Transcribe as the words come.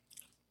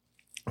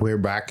We're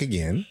back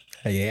again.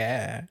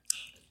 Yeah.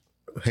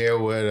 Here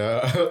with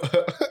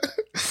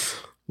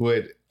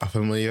a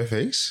familiar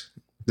face.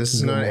 This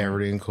is not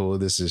Everything Cool.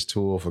 This is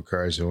Tool for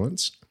Car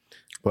Jones.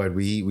 But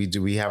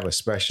we have a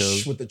special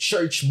with the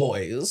church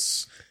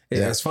boys.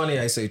 Yeah, it's funny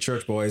I say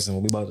church boys and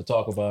we're about to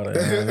talk about it.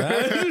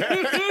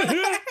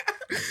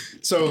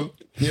 So,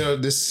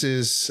 this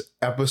is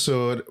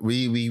episode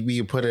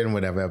we put in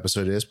whatever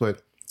episode it is,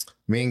 but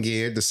me and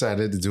Gabe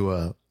decided to do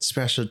a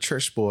special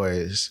Church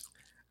Boys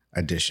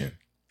edition.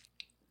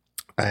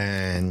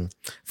 And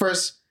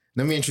first,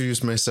 let me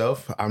introduce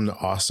myself. I'm the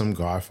awesome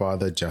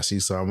Godfather, Jesse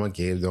Summer.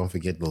 Gabe, don't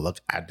forget to look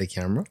at the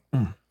camera.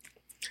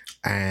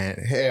 And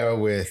here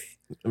with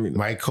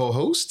my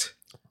co-host.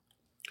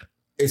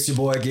 It's your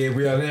boy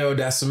Gabriel Neo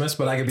Decimus,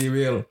 but I can be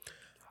real.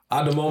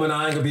 At the moment,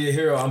 I ain't gonna be a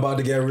hero. I'm about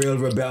to get real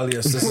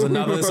rebellious. This is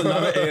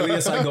another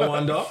alias I go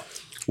under.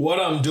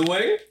 What I'm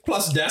doing,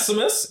 plus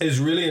Decimus, is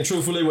really and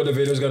truthfully what the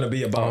video is gonna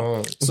be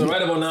about. So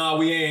right about now,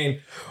 we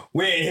ain't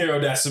Hero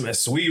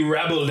Decimus. We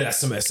Rebel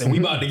Decimus, and we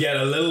about to get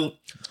a little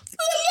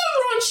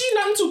raunchy,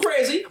 nothing too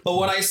crazy. But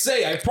what I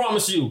say, I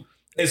promise you,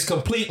 is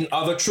complete and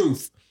utter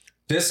truth.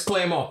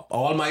 Disclaimer,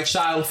 all my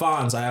child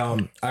fans,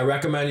 I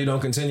recommend you don't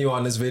continue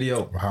on this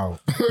video. Wow.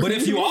 But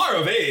if you are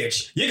of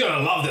age, you're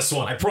gonna love this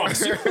one, I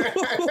promise you.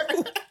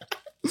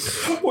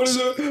 What's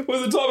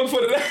the topic for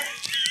today?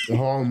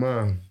 Oh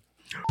man.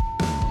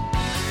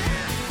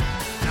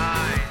 9,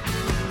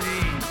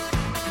 8,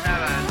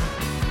 7,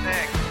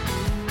 6,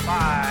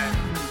 5,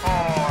 4,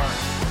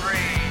 3,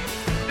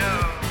 2,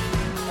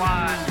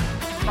 1,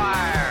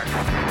 fire.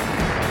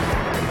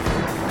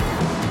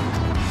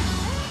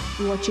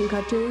 Watching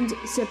cartoons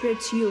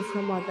separates you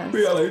from others.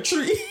 We are like a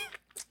tree.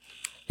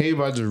 He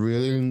about to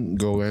really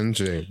go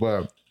into it,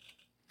 but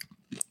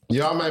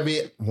y'all might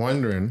be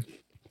wondering,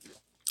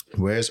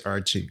 where's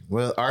Archie?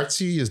 Well,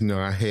 Archie is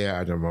not here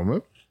at the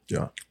moment.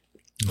 Yeah.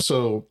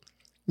 So,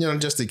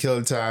 just to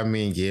kill time,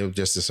 me and Gabe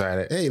just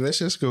decided, hey, let's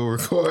just go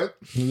record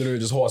Literally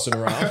just horsing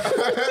around.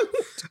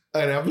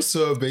 an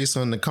episode based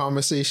on the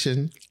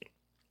conversation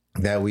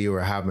that we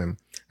were having.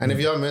 And if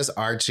y'all miss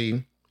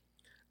Archie,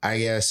 I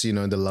guess, the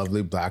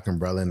lovely black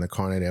umbrella in the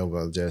corner there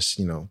will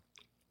just,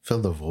 fill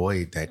the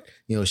void that,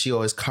 she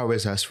always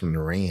covers us from the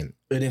rain.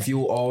 And if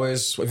you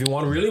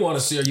really want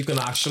to see her, you can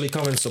actually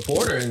come and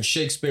support her in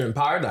Shakespeare in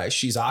Paradise.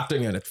 She's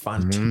acting in it.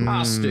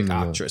 Fantastic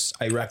actress.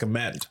 I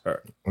recommend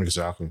her.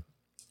 Exactly.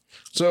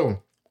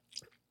 So,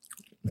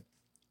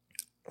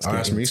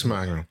 that's me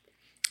smiling.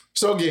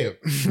 So, Gabe.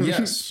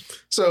 Yes.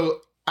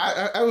 So,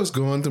 I was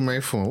going through my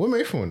phone. What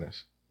my phone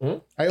is?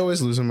 I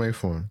always lose my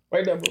phone.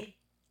 Right there, bro.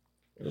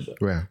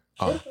 Where?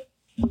 Oh.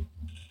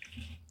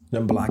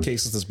 Them black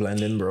cases is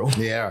blending, bro.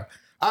 Yeah.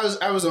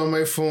 I was on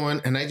my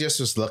phone and I just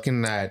was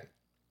looking at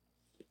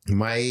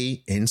my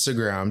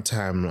Instagram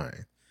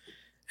timeline.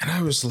 And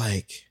I was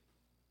like,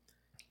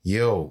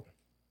 yo,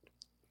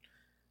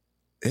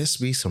 this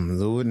be some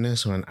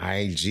lewdness on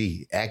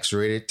IG,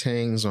 X-rated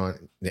things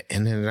on the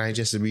internet. I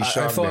just to be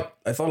shocked.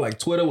 I thought like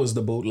Twitter was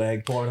the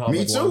bootleg Pornhub.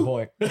 Me at too. one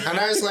point. And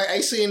I was like, I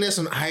seen this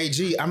on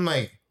IG. I'm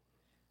like,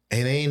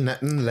 it ain't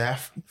nothing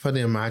left for the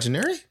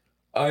imaginary.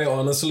 I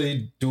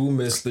honestly do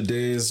miss the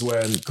days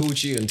when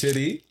coochie and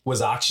titty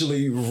was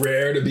actually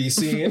rare to be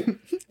seen.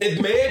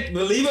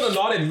 Believe it or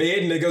not, it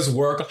made niggas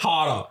work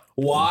harder.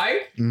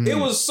 Why? It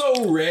was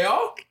so rare.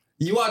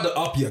 You had to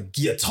up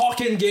your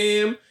talking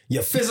game,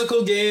 your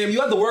physical game. You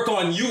had to work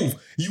on you.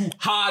 You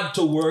had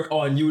to work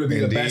on you to be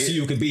the best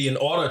you could be in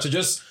order to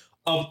just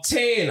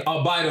obtain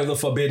a bite of the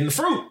forbidden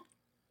fruit.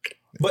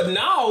 But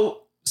now,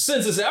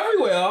 since it's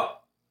everywhere,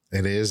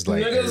 it is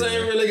like niggas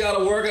ain't really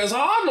gotta work as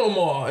hard no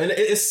more. And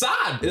it's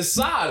sad. It's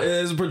sad. It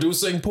is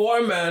producing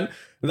poor men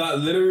that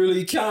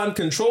literally can't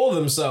control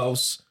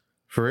themselves.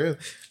 For real.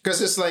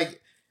 Because it's like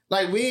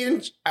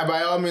we,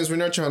 by all means, we're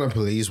not trying to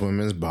police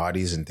women's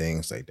bodies and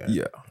things like that.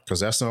 Yeah. Because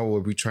that's not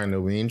what we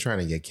ain't trying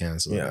to get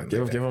canceled. Yeah,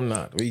 give them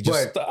that. We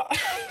just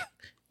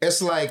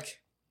it's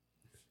like,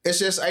 it's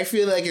just, I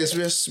feel like it's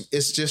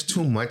just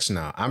too much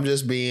now. I'm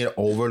just being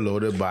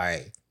overloaded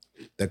by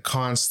the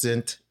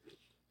constant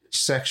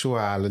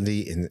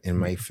sexuality in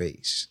my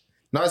face.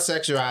 Not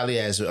sexuality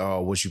as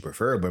what you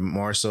prefer, but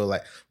more so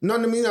like, no, I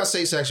mean, not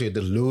say sexual,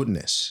 the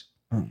lewdness.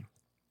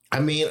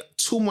 I mean,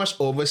 too much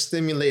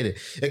overstimulated.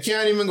 You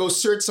can't even go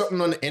search something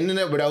on the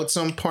internet without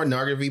some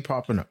pornography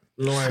popping up.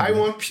 No, I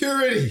want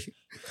purity.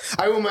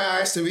 I want my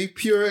eyes to be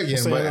pure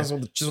again. But that's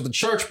what the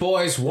church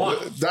boys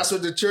want. That's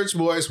what the church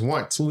boys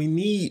want. We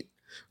need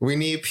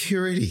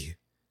purity.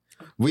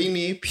 We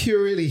need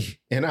purity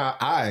in our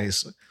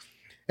eyes.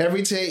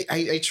 Every day,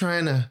 I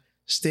trying to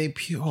stay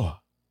pure.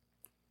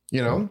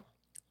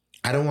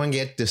 I don't want to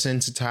get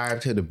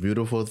desensitized to the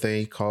beautiful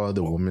thing called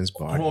the woman's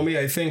body. Homie,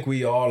 I think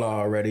we all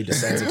are already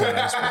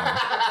desensitized.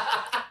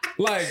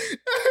 Like,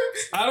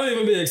 I don't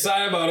even be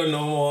excited about it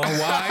no more.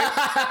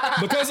 Why?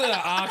 Because of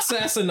the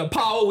access and the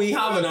power we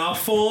have in our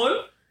phone.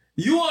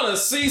 You want to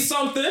see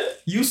something,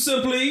 you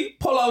simply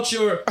pull out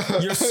your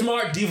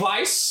smart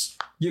device.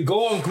 You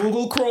go on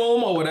Google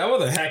Chrome or whatever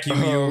the heck you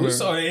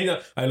use.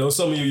 I know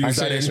some of you use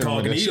that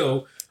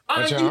incognito.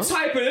 And Which you are?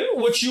 type in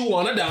what you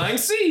want to dang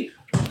see.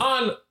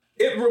 And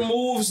it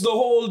removes the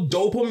whole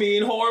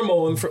dopamine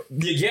hormone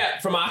you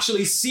get from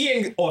actually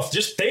seeing or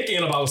just thinking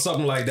about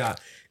something like that.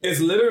 It's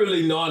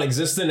literally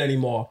non-existent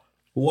anymore.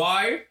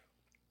 Why?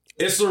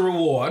 It's a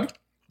reward.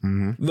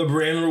 Mm-hmm. The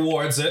brain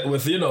rewards it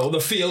with, the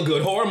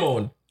feel-good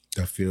hormone.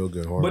 The feel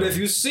good hormone. But if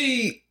you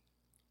see,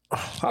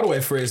 how do I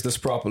phrase this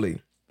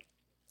properly?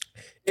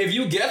 If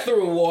you get the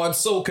reward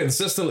so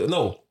consistently,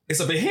 no, it's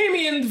a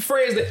Bahamian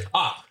phrase that,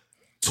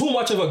 too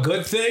much of a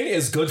good thing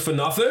is good for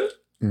nothing.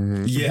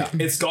 Mm-hmm. Yeah,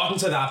 it's gotten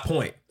to that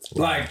point.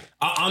 Like,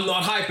 I'm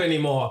not hype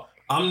anymore.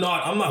 I'm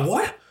not,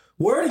 what?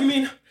 Word?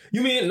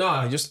 You mean,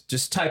 nah,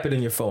 just type it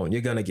in your phone.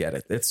 You're gonna get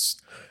it.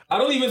 I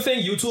don't even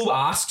think YouTube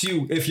asks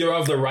you if you're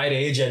of the right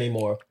age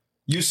anymore.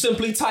 You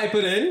simply type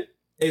it in,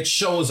 it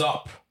shows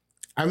up.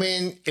 I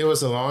mean, it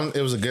was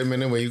a good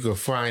minute where you could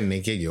find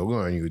naked yoga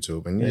on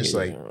YouTube, and you're just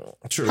like,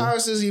 True. how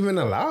is this even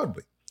allowed?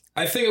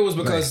 I think it was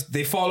because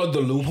they followed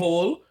the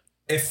loophole.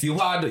 If you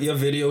had your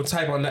video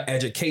type under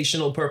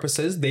educational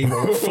purposes, they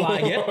won't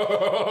flag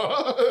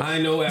it. I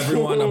know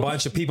a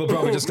bunch of people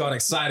probably just got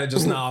excited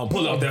just now.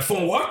 Pull out their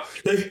phone. What?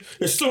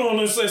 They're still on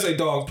this. They say,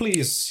 dog,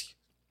 please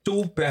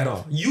do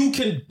better. You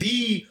can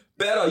be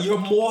better. You're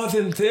more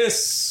than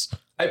this.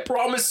 I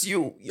promise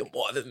you, you're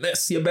more than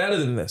this. You're better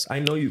than this. I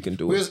know you can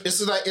do it.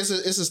 It's like it's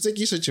a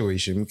sticky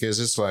situation because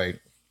it's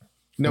like,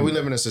 we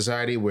live in a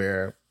society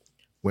where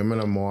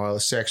women are more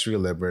sexually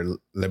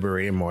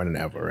liberated more than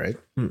ever, right?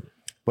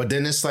 But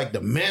then it's like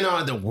the men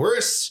are the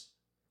worst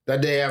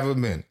that they ever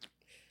been.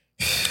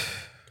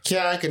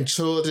 Can't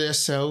control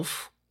themselves.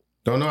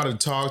 Don't know how to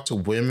talk to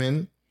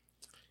women.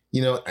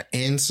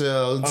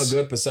 Incels. A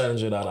good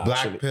percentage of that, Black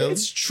actually. pill?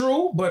 It's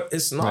true, but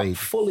it's not Like-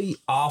 fully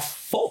our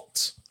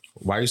fault.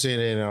 Why are you saying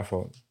it ain't our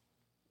fault?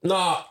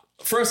 Nah,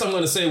 first I'm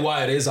going to say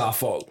why it is our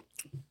fault.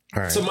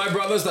 All right. So my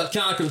brothers that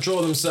can't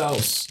control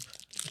themselves,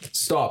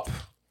 stop.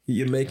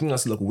 You're making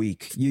us look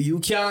weak. You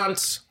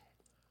can't.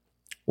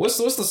 What's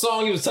the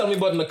song you was telling me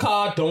about in the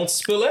car? Don't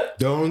spill it.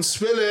 Don't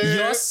spill it.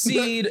 Your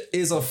seed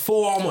is a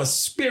form of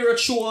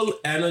spiritual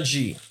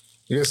energy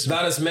Yes.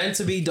 that is meant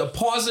to be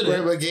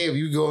deposited. But Gabe,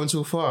 you going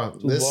too far.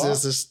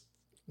 Let's just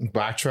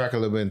backtrack a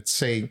little bit and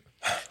say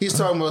he's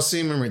talking about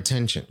semen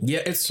retention. Yeah,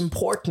 it's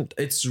important.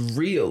 It's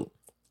real.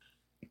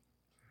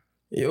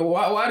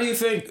 Why do you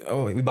think?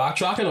 Oh, we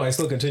backtracking or I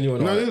still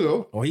continuing? No, on you it?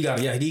 go. Oh, he got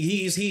it. Yeah,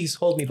 he's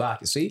holding me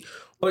back. You see,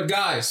 but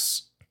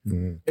guys,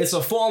 it's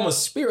a form of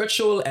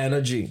spiritual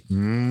energy.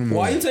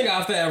 Why you think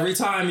after every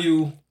time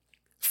you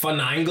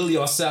finagle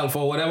yourself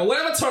or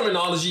whatever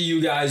terminology you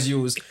guys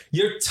use,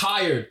 you're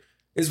tired?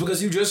 It's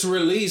because you just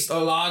released a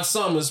large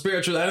sum of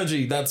spiritual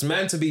energy that's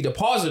meant to be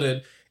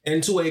deposited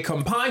into a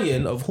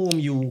companion of whom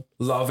you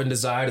love and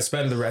desire to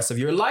spend the rest of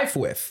your life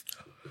with.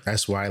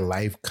 That's why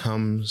life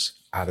comes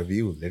out of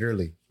you,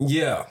 literally.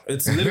 Yeah,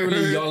 it's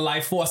literally your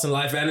life force and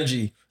life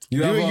energy.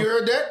 You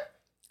heard that?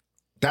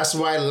 That's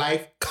why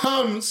life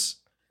comes.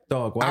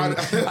 Dog, why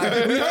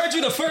we heard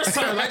you the first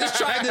time. I just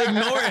tried to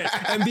ignore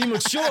it and be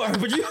mature,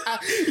 but you had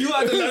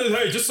to let it.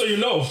 Hey, just so you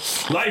know,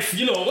 life.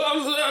 Dog,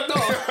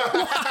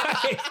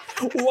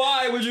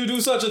 why would you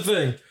do such a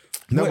thing?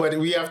 No, but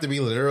we have to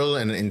be literal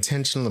and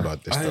intentional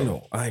about this. I though.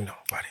 know,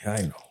 buddy.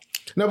 I know.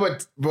 No,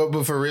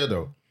 but for real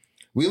though,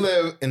 we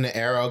live in the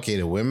era. Okay,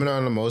 the women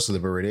are the most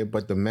liberated,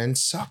 but the men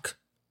suck.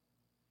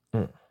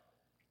 They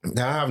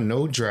have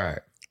no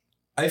drive.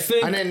 I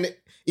think. And then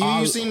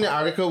you seen the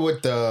article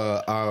with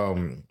the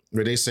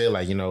where they say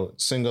like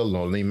single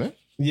lonely men.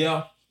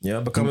 Yeah,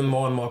 becoming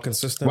more and more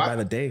consistent by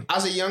the day.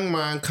 As a young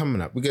man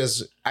coming up,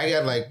 because I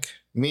got like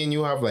me and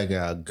you have like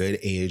a good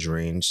age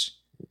range.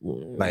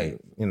 Like,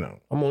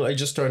 I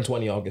just turned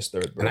 20 August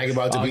 3rd, bro. and I'm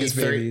about to be August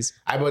 30. babies.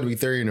 I'm about to be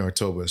 30 in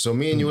October. So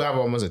me and you have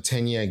almost a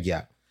 10-year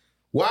gap.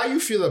 Why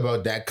you feel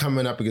about that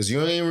coming up? Because you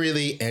ain't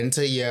really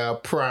enter your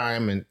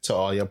prime and to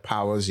all your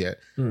powers yet.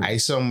 I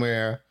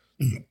somewhere.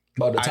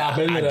 About to tap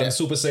into the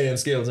Super Saiyan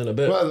skills in a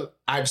bit. Well,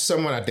 I'm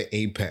somewhat at the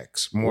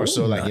apex, more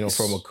so like nice.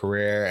 from a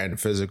career and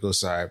physical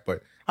side.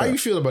 But how you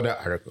feel about that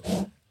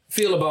article?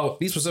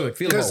 Be specific.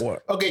 Feel about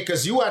what? Okay,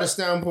 because you at a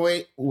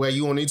standpoint where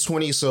you only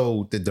 20,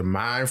 so the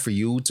demand for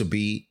you to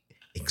be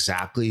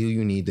exactly who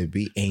you need to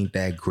be ain't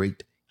that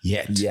great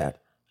yet. Yeah.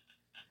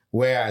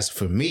 Whereas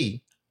for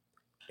me,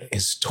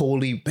 it's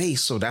totally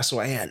based. So that's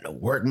why I had to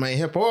work my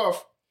hip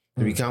off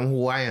to become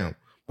who I am.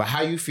 But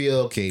how you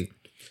feel, okay,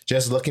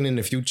 just looking in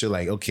the future,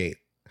 like, okay,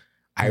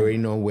 I already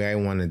know where I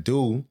want to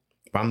do.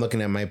 But I'm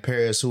looking at my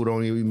parents who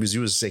don't even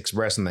use 6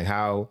 breasts and like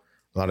how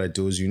a lot of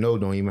dudes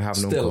don't even have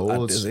no Still,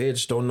 goals. at this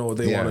age, don't know what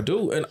they want to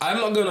do. And I'm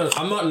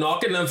not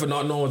knocking them for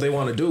not knowing what they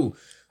want to do.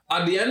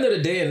 At the end of the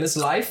day in this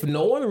life,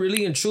 no one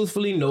really and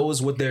truthfully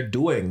knows what they're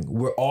doing.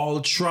 We're all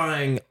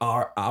trying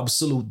our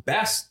absolute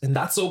best, and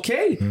that's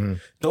okay.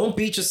 Don't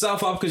beat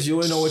yourself up because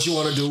you don't know what you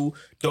want to do.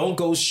 Don't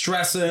go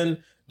stressing.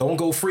 Don't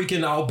go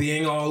freaking out,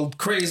 being all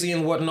crazy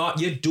and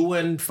whatnot. You're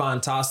doing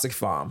fantastic,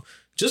 fam.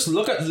 Just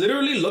look at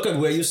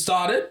where you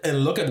started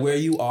and look at where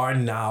you are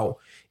now.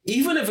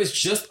 Even if it's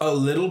just a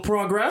little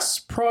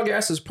progress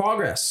is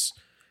progress.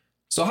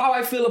 So how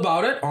I feel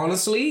about it,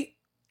 honestly,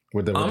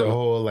 with the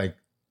whole like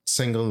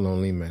single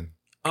lonely men.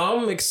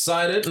 I'm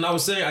excited, and I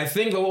was saying I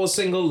think the whole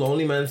single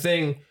lonely man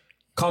thing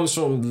comes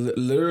from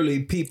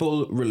literally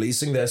people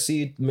releasing their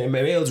seed,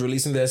 males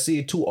releasing their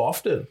seed too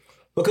often,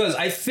 because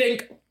I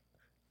think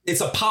it's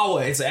a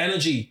power, it's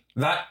energy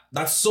that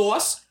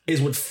source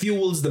is what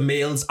fuels the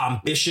male's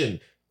ambition.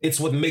 It's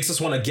what makes us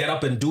want to get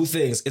up and do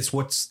things. It's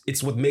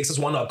what makes us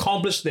want to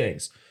accomplish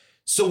things.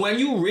 So when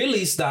you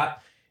release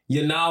that,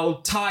 you're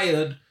now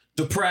tired,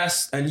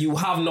 depressed, and you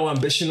have no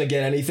ambition to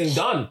get anything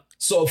done.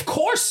 So of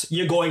course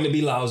you're going to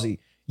be lousy.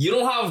 You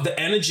don't have the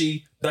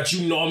energy that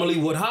you normally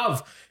would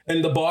have.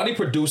 And the body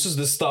produces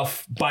this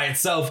stuff by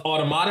itself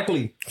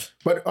automatically.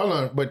 But hold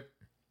on, but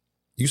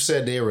you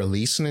said they're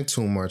releasing it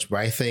too much, but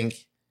I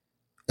think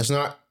it's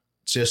not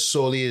just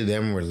solely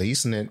them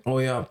releasing it. Oh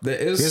yeah, there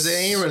is. Because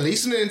they ain't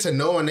releasing it into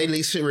no one, they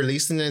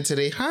releasing it into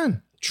their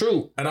hand.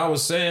 True. And I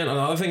was saying,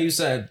 another thing you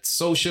said,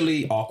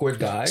 socially awkward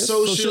guys.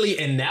 Socially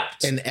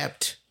inept.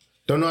 Inept.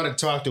 Don't know how to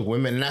talk to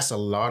women. And that's a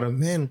lot of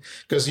men.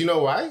 Because you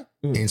know why?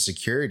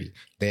 Insecurity.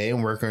 They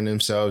ain't working on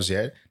themselves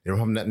yet. They don't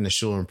have nothing to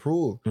show and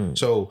prove.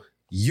 So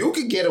you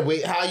could get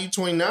away. How you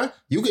 29?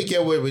 You could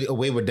get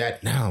away with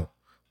that now.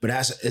 But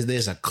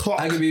there's a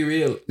clock. I can be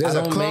real. There's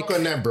a clock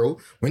on that, bro.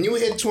 When you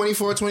hit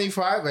 24,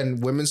 25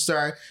 and women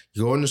start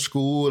going to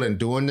school and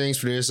doing things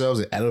for themselves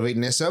and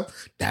elevating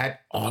themselves,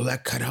 all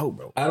that cut out,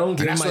 bro. I don't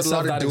give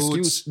myself that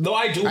excuse. Though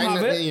I do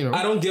have it. You know.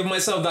 I don't give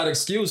myself that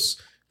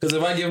excuse. Because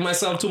if I give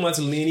myself too much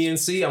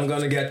leniency, I'm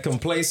going to get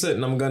complacent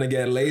and I'm going to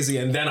get lazy.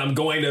 And then I'm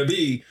going to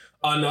be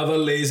another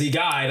lazy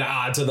guy to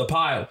add to the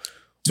pile.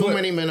 Too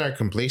many men are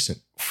complacent.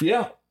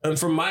 Yeah. And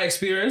from my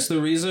experience,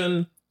 the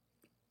reason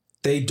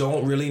they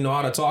don't really know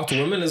how to talk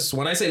to women is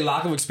when I say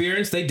lack of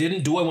experience, they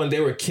didn't do it when they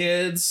were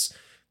kids.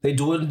 They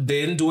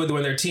didn't do it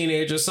when they're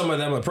teenagers. Some of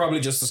them are probably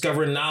just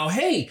discovering now,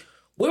 hey,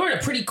 women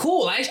are pretty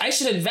cool. I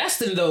should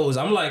invest in those.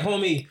 I'm like,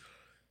 homie,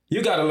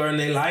 you got to learn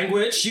their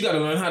language. You got to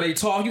learn how they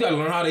talk. You got to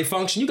learn how they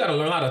function. You got to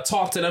learn how to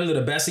talk to them to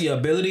the best of your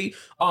ability.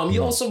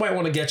 You also might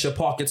want to get your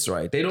pockets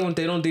right. They don't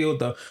deal with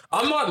the.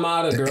 I'm not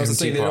mad at girls that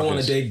say they don't want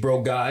to date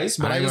broke guys,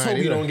 but I just hope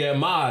you don't get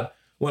mad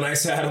when I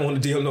say I don't want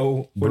to deal with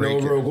no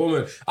broke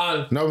woman.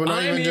 No, but not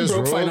I even mean just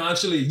broke broke.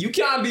 financially. You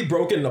can't be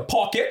broke in the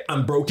pocket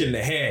and broke in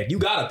the head. You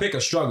got to pick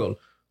a struggle.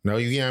 No,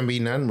 you can't be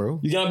none, bro.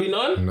 You can't be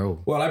none?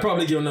 No. Well, I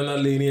probably give them that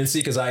leniency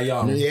because I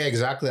young. Yeah,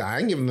 exactly. I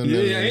ain't giving them Yeah,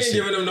 leniency. I ain't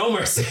giving them no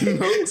mercy.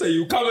 So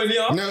you come in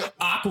here,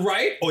 act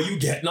right, or you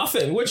get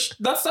nothing. Which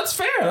that's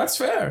fair. That's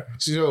fair.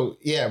 So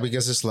yeah,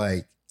 because it's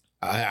like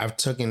I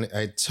took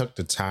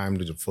the time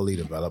to fully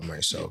develop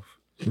myself,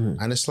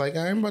 and it's like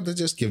I'm about to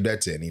just give that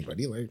to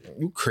anybody. Like,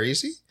 you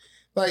crazy?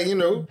 Like, you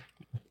know,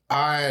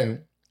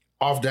 and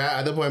off that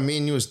other point, me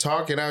and you was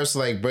talking. I was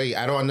like, bro,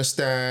 I don't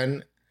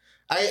understand.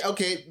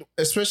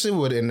 Especially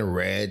within the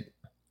red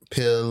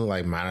pill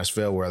like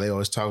Manosphere, where they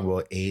always talk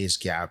about age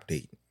gap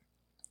dating.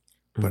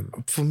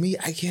 But for me,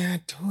 I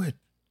can't do it.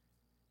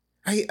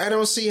 I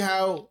don't see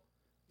how,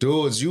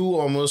 dudes, you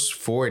almost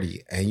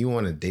 40 and you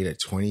want to date a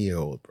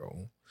 20-year-old,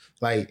 bro.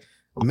 Like,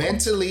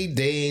 mentally,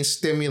 they ain't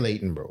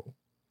stimulating, bro.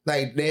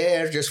 Like,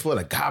 they're just full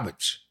of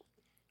garbage.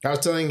 I was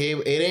telling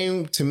Gabe, it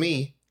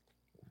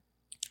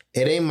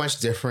ain't much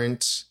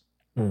difference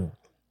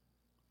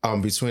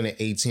between an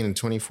 18 and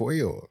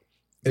 24-year-old.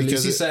 At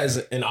least he says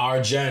in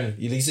our gen, at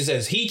least he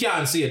says he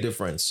can't see a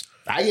difference.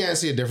 I can't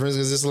see a difference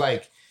because it's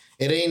like,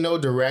 it ain't no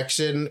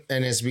direction,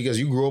 and it's because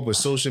you grew up with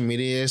social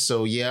media.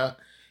 So yeah,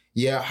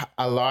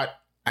 a lot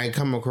I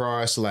come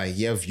across like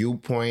your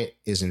viewpoint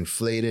is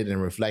inflated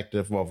and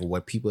reflective of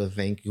what people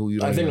think. Who you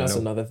don't I think even that's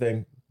know. another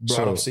thing.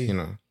 You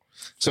know,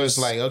 so it's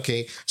like,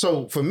 okay.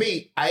 So for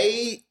me,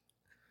 this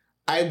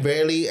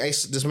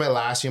is my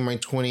last year in my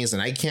 20s,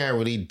 and I can't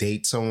really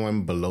date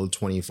someone below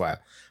 25.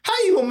 How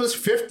you almost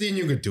 50 and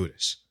you could do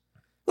this?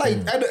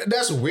 Like,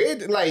 that's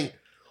weird. Like,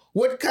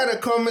 what kind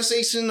of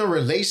conversation or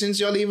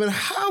relations y'all even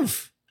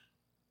have?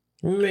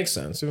 It makes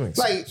sense.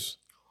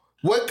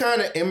 What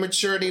kind of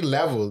immaturity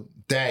level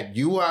that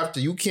you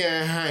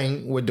can't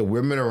hang with the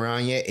women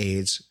around your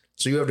age,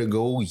 so you have to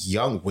go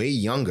way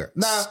younger.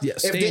 Now,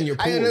 stay in your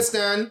pool. I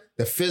understand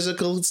the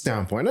physical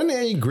standpoint, and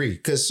I agree,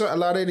 because a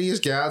lot of these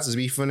gals is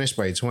be finished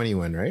by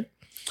 21, right?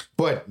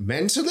 But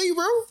mentally,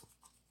 bro,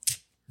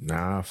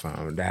 nah,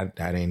 fam, that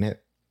ain't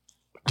it.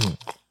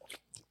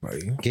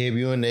 Gabe,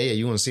 you in there,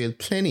 you gonna see it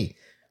plenty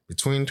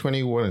between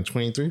 21 and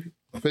 23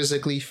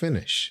 physically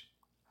finish.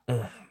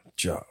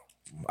 Joe,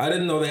 I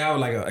didn't know they have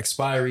like an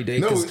expiry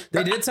date. No,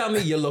 they did tell me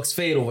your looks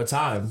fade over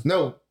time.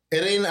 No,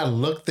 it ain't a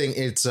look thing.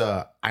 It's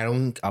I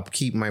don't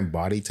upkeep my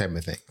body type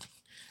of thing.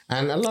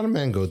 And a lot of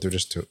men go through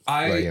this too.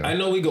 I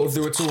know we go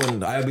through it too,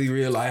 and I'll be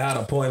real. I had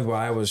a point where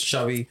I was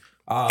chubby.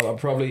 I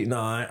was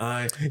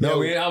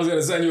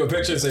gonna send you a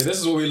picture and say this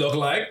is what we look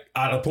like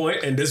at a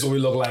point, and this is what we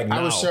look like now.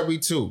 I was chubby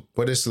too,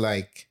 but it's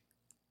like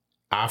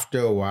after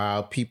a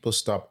while, people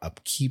stop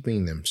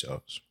upkeeping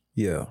themselves.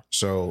 Yeah.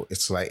 So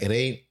it's like it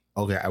ain't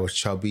okay. I was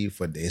chubby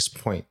for this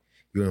point.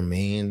 You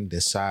remain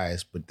this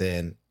size, but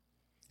then,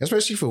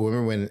 especially for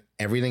women, when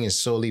everything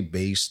is solely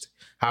based,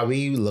 how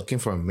we looking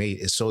for a mate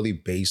is solely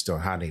based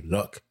on how they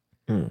look.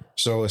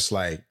 So it's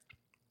like,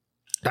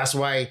 that's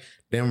why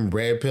them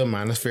red pill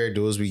manosphere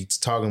dudes be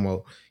talking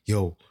about,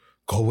 yo,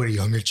 go with a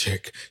younger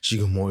chick. She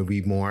can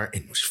be more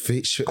in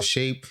fit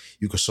shape.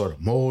 You can sort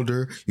of mold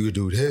her. You could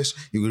do this.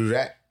 You could do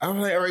that. I'm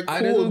like, all right, I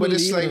cool. didn't But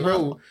it's believe like, in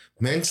bro,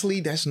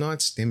 mentally, that's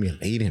not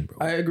stimulating, bro.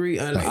 I agree.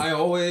 And Like-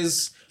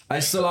 I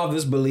still have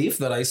this belief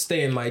that I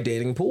stay in my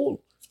dating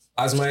pool.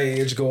 As my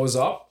age goes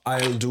up,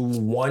 I'll do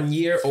 1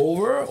 year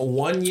over,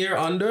 1 year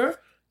under.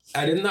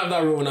 I didn't have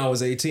that rule when I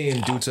was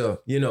 18 due to,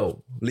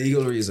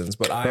 legal reasons.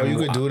 But Bro, you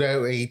could do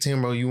that at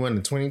 18, bro. You want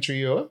a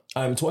 23-year-old?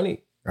 I'm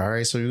 20. All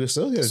right, so you can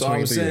still get a So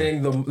I'm 23-year-old.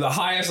 saying the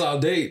highest I'll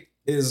date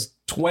is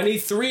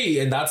 23,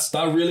 and that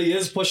really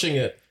is pushing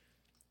it.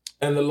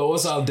 And the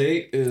lowest I'll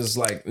date is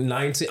like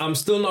 19. I'm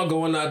still not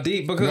going that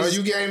deep because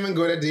No, you can't even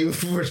go that deep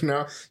for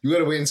now. You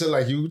gotta wait until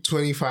like you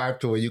 25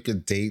 to where you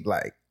could date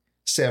like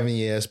 7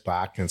 years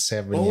back and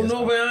 7 Oh years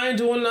no, back. man! I ain't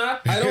doing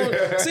that. I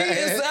don't see.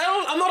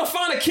 I'm not a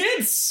fan of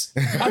kids.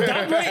 At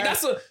that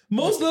rate,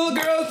 most little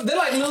girls. They're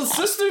like little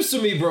sisters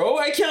to me, bro.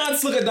 I can't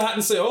just look at that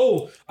and say,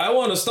 "Oh, I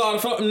want to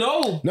start from."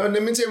 No, No,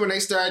 let me tell you, when I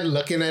started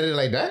looking at it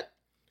like that,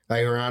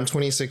 like around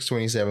 26,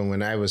 27,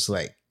 when I was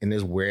like in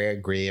this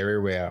weird gray area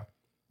where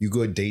you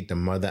go date the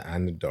mother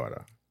and the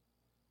daughter.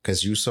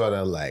 Cause you sort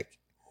of like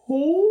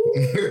who?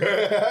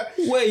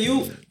 Wait,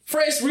 you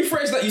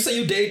rephrase that. You say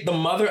you date the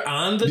mother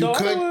and the you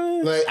daughter.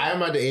 could, like,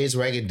 I'm at the age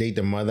where I could date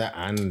the mother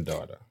and the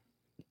daughter.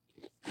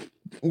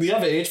 We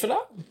have an age for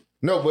that.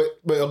 No,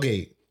 but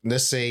okay.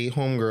 Let's say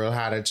homegirl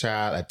had a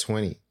child at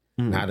 20.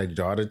 Now the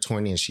daughter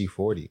 20 and she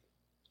 40.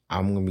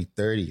 I'm gonna be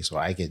 30, so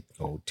I could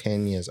go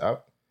 10 years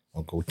up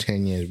or go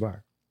 10 years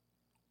back.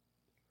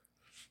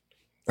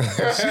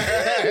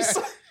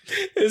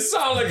 It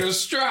sounds like a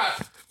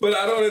strat, but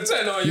I don't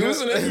intend on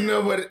using it.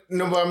 No, but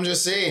I'm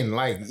just saying,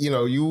 like,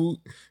 you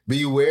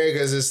be aware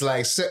because it's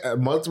like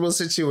multiple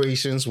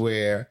situations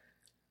where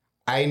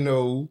I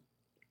know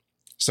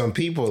some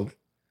people,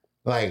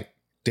 like,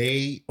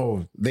 they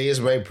is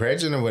very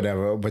pregnant or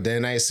whatever, but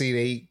then I see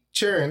they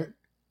cheering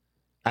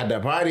at the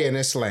party and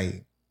it's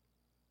like,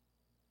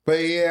 but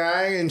yeah,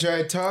 I ain't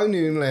try talking to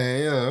you,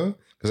 like,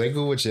 because I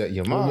go with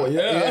your mom. Well,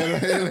 yeah.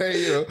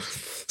 Like,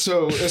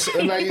 so it's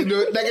like,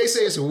 like I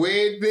say, it's a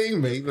weird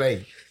thing, mate.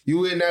 Like,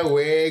 you in that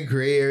weird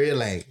gray area,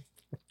 like,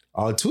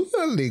 all too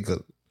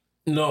illegal.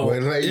 No,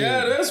 But like,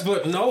 yeah, it is,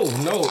 but no.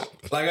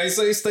 Like I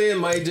say, stay in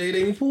my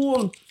dating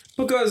pool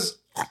because,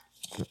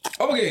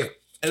 okay,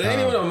 it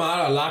ain't even a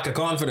matter of lack of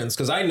confidence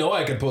because I know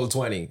I could pull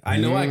 20. I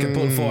know I could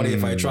pull 40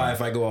 if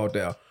I go out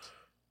there.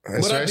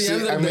 But at the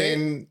end of the day,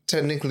 mean,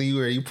 technically, you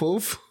already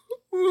pulled.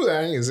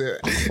 I ain't say it.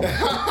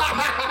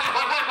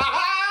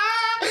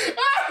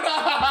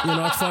 You're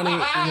not funny.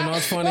 You're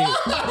not funny.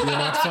 You're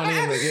not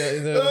funny.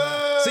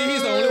 See,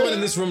 he's the only one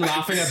in this room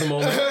laughing at the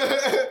moment.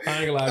 I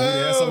ain't gonna lie. If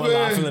there's someone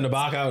laughing in the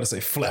back, I would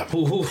say flip.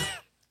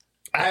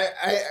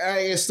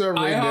 I still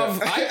really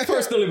I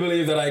personally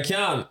believe that I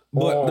can.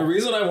 But the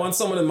reason I want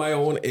someone in my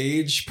own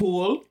age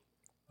pool,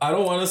 I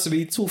don't want us to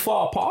be too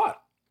far apart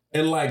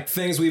in like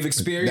things we've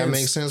experienced. That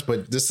makes sense,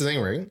 but this is the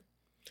thing, right?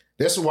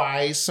 That's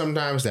why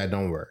sometimes that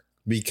don't work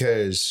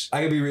because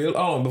I can be real.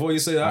 Oh, before you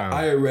say that,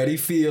 I already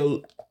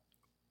feel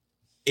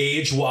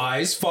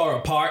age-wise far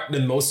apart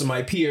than most of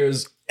my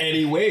peers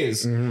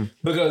anyways.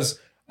 Because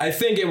I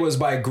think it was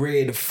by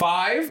grade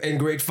 5. In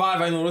grade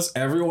 5, I noticed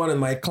everyone in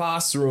my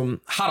classroom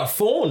had a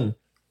phone.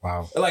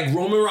 wow. Like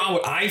roaming around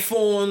with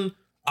iPhone,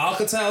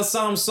 Alcatel,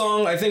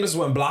 Samsung. I think this is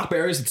when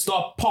Blackberries had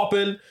stopped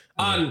popping.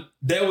 And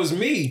there was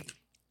me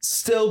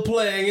still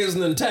playing his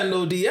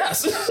Nintendo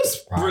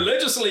DS.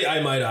 Religiously,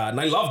 I might add. And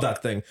I love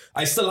that thing.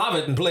 I still have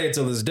it and play it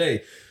till this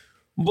day.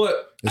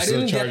 But I still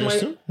didn't get my...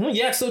 charges too?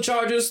 Yeah, it still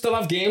charges, still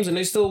have games, and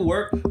they still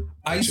work.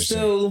 I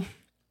still...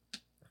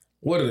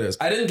 What it is?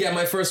 I didn't get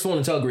my first phone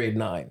until grade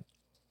 9.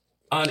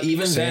 And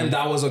even then,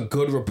 that was a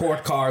good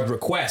report card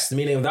request.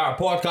 Meaning if that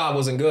report card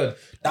wasn't good,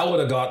 that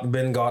would have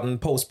been gotten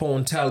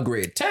postponed till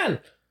grade 10.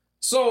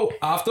 So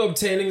after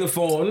obtaining the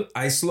phone,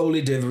 I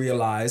slowly did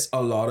realize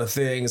a lot of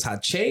things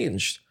had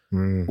changed.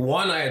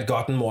 One, I had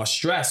gotten more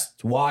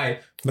stressed.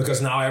 Why?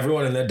 Because now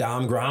everyone and their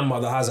damn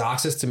grandmother has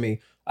access to me.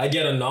 I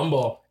get a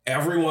number.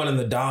 Everyone in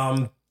the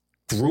damn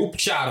group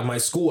chat of my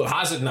school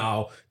has it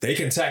now. They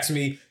can text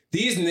me.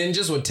 These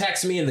ninjas would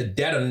text me in the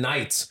dead of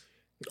night.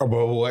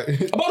 About what?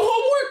 About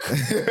homework.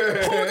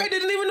 Homework I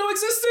didn't even know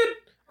existed.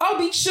 I'll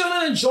be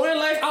chilling, enjoying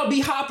life. I'll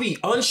be happy,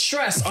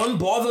 unstressed,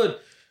 unbothered.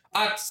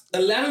 At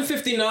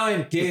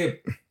 11:59, Gabe.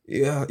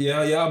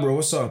 Yeah, bro.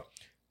 What's up?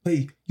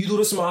 Hey, you do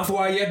this math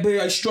why yet,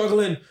 babe? I'm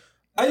struggling.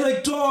 I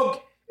like, dog,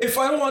 if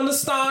I don't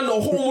understand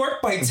the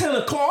homework by 10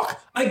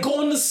 o'clock, I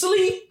go into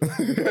sleep. But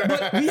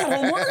we had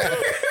homework.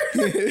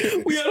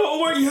 We had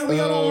homework. Yeah, we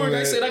had homework.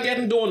 Man. I said I get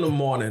to do in the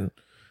morning.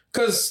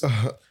 Because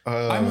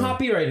I'm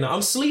happy right now.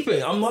 I'm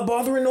sleeping. I'm not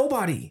bothering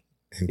nobody.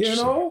 You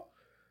know?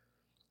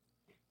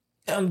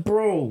 And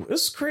bro,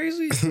 it's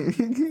crazy.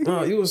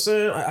 You were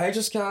saying, I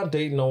just can't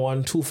date no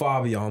one too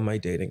far beyond my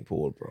dating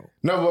pool, bro.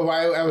 No, but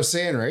what I was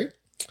saying, right?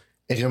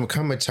 It can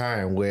come a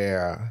time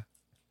where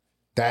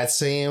that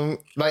same,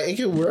 like it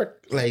could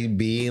work like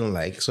being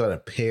like sort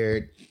of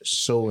paired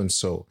so and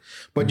so,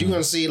 but you're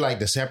gonna see like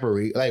the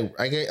separate, like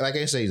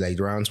I say, like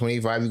around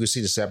 25, you can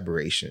see the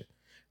separation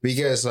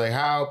because like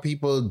how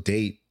people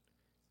date,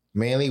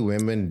 mainly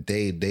women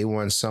date, they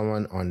want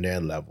someone on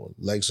their level.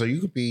 Like so,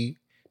 you could be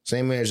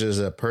same age as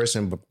a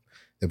person, but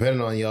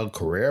depending on your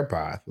career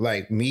path,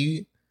 like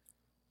me.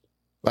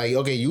 Like,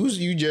 okay,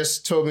 you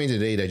just told me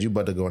today that you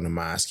about to go into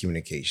mass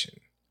communication.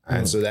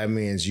 And so that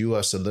means you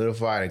are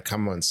solidified and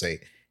come on and say,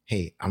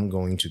 hey, I'm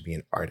going to be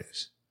an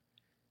artist.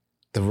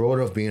 The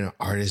road of being an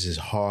artist is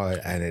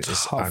hard and it is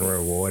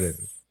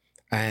unrewarding.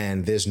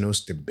 And there's no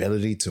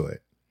stability to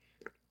it.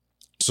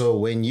 So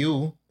when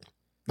you,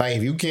 like,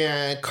 if you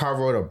can't carve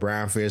out a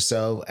brand for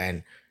yourself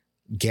and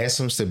get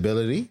some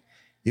stability,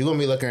 you're going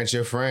to be looking at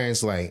your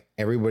friends like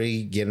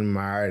everybody getting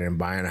married and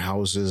buying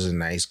houses and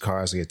nice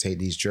cars to take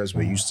these trips,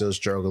 but you still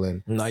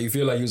struggling. Now you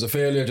feel like you're a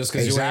failure just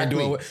because you ain't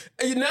doing what...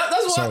 Now,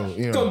 that's what...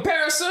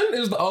 Comparison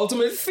is the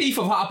ultimate thief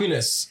of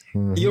happiness.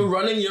 You're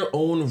running your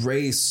own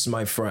race,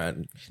 my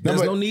friend.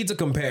 There's no need to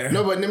compare.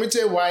 No, but let me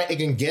tell you why it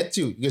can get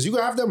to. Because you got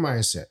to have that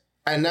mindset.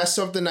 And that's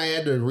something I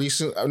had to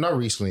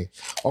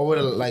over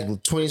the, like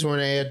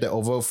 2020, I had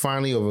to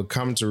finally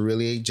overcome to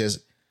really just...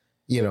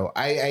 You know,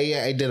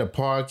 I did a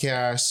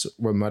podcast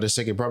with Mother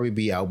Sick. It'll probably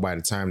be out by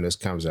the time this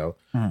comes out,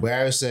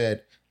 where I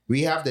said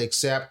we have to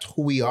accept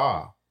who we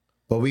are,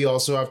 but we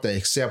also have to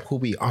accept who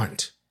we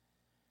aren't.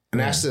 And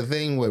that's the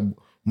thing with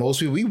most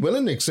people. We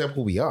willing to accept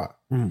who we are.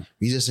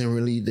 We just didn't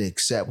really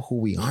accept who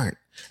we aren't.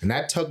 And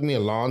that took me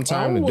a long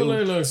time to do. I'm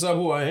willing to accept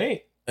who I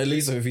ain't. At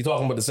least if you're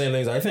talking about the same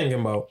things I'm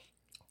thinking about.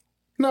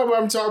 No, but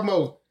I'm talking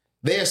about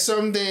there are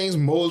some things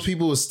most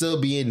people will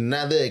still be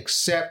neither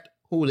accept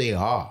who they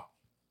are,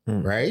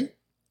 right?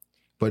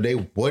 But they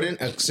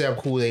wouldn't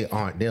accept who they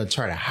aren't. They'll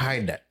try to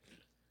hide that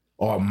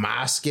or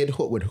mask it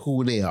with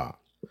who they are.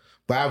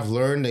 But I've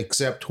learned to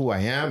accept who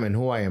I am and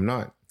who I am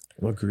not.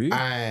 Agreed.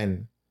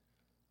 And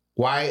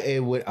why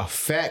it would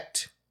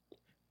affect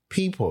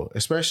people,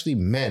 especially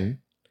men,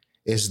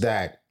 is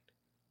that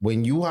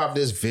when you have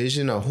this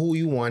vision of who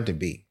you want to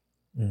be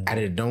and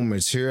it don't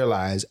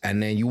materialize,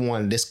 and then you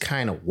want this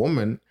kind of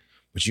woman,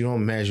 but you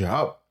don't measure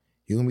up,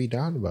 you're going to be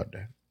down about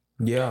that.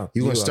 Yeah.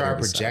 You're going to start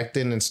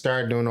projecting and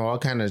start doing all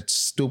kind of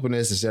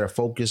stupidness instead of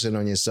focusing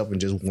on yourself and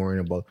just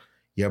worrying about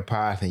your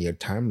path and your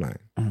timeline,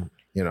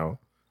 you know?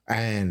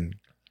 And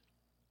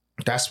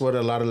that's what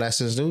a lot of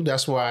lessons do.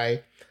 That's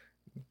why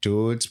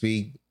dudes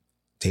be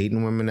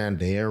dating women that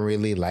they don't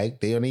really like.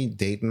 They only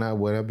dating her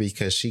with her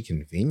because she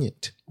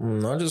convenient.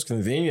 Not just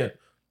convenient.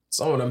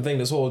 Some of them think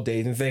this whole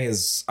dating thing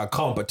is a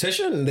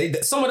competition.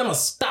 Some of them are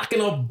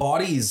stacking up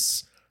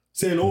bodies.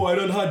 Saying, oh, I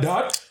done had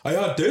that. I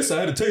had this. I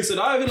had to taste it.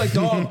 I feel like,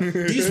 dog,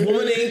 these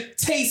women ain't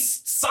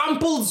taste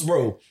samples,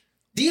 bro.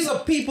 These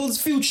are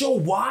people's future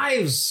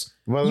wives.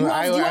 Well, you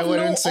have I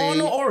wouldn't no say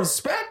honor or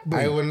respect, bro.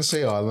 I wouldn't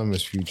say all of them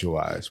is future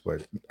wives,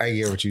 but I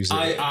get what you said.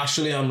 I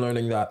actually am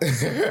learning that.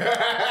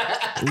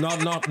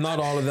 not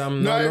all of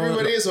them. Not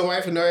everybody is a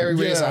wife and not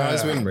everybody is a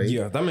husband, right?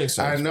 Yeah, that makes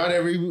sense. And not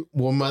every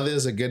mother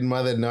is a good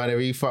mother. Not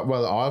every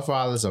all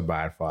fathers are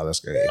bad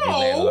fathers. No. If you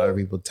let a lot of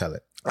people tell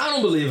it. I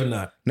don't believe in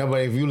that. No, but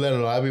if you let a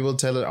lot of people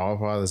tell it, all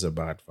fathers are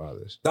bad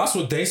fathers. That's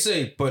what they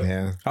say, but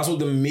that's what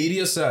the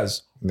media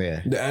says.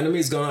 Yeah. The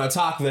enemy's going to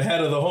attack the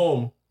head of the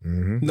home.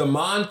 The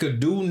man could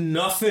do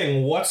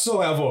nothing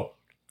whatsoever.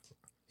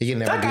 He can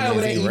never that guy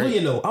over there, evil,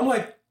 you know. I'm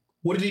like,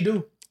 what did he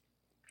do?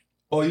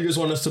 Oh, you just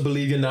want us to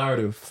believe your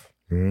narrative.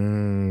 If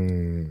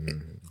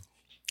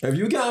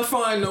you can't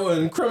find no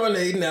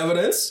incriminating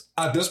evidence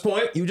at this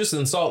point, you just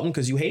insult him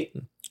because you hate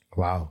him.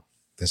 Wow,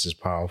 this is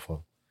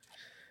powerful.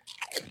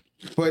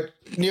 But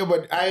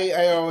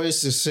I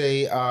always just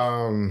say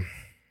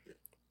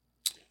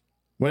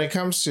when it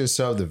comes to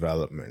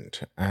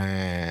self-development,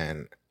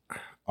 and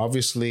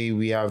obviously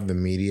we have the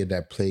media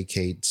that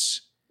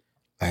placates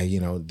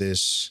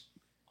this,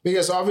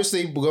 because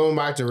obviously going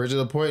back to the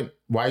original point,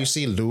 why you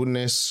see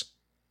lewdness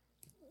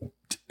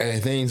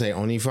and things like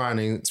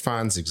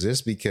OnlyFans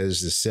exist,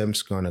 because the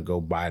simp's gonna go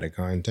buy the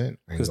content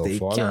and go they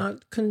follow.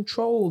 Can't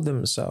control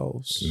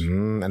themselves.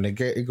 And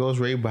it goes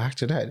right back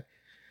to that.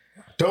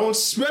 Don't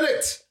spill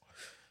it.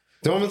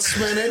 Don't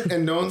spin it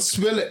and don't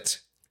spill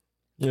it.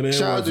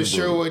 Shout out to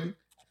Sherwood.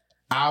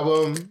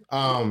 Album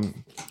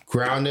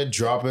Grounded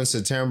dropping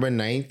September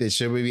 9th. It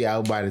should be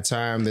out by the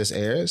time this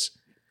airs.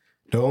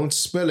 Don't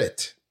spill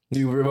it.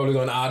 You were probably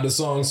gonna add the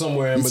song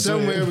somewhere in between.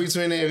 Somewhere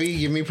between there. If you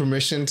give me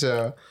permission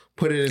to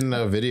put it in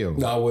the video.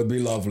 That would be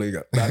lovely.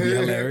 That'd be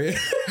hilarious.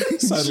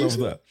 I love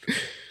that.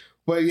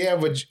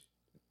 But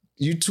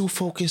you too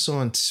focus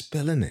on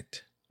spilling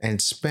it and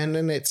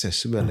spending it to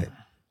spill it.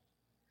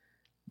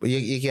 But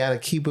you gotta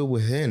keep it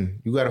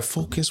within. You gotta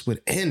focus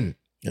within.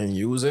 And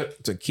use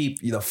it to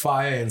keep the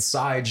fire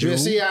inside you. You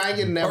see, I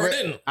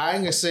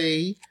can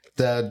say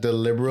the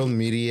liberal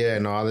media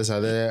and all this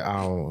other,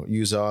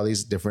 use all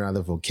these different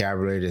other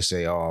vocabulary to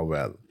say, oh,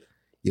 well,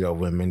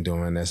 women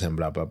doing this and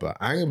blah, blah, blah.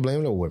 I can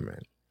blame the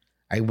women.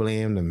 I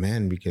blame the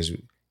men because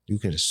you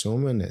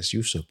consuming this,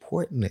 you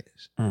supporting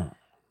this.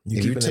 You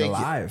If you keeping take it it-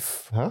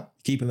 alive. Huh?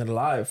 Keeping it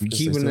alive. You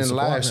keeping it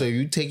alive. So if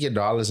you take your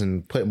dollars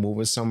and move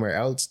it somewhere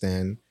else,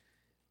 then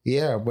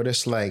yeah. But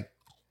it's like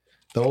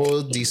the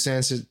whole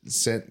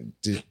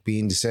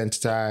being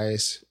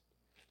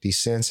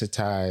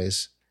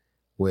desensitized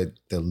with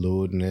the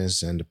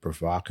lewdness and the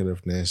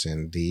provocativeness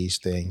and these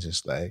things.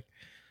 It's like,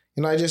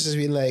 I just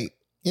be like,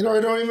 it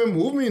don't even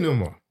move me no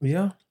more.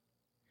 Yeah.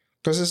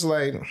 Because it's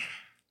like,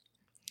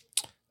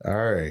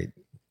 all right,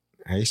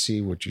 I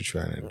see what you're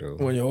trying to do.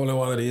 When you're holding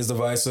one of these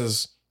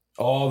devices,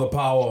 all the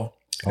power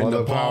in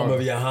the palm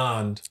of your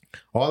hand.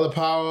 All the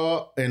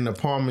power in the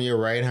palm of your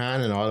right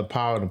hand and all the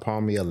power in the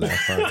palm of your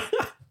left hand.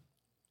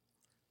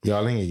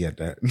 Y'all ain't gonna get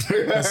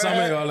that. Some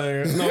of y'all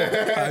ain't.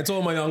 No, I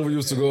told my young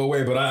used to go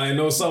away, but I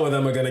know some of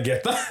them are gonna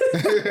get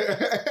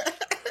that.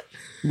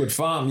 But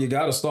fam, you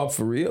gotta stop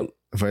for real.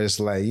 But it's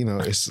like,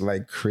 it's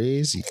like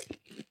crazy.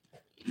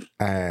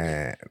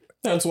 And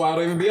That's why I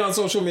don't even be on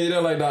social media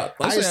like that.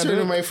 I just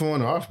turned my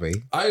phone off, babe.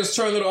 I just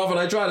turned it off and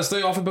I try to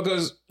stay off it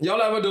because you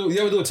ever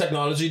do a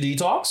technology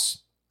detox?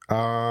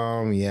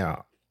 Yeah.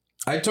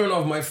 I turn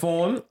off my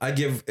phone. I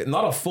give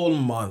not a full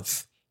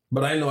month,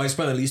 but I know I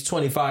spend at least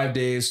 25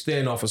 days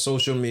staying off of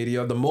social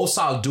media. The most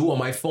I'll do on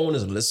my phone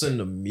is listen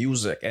to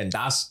music, and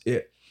that's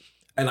it.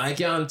 And I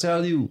can't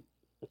tell you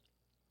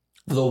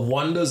the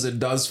wonders it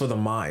does for the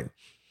mind.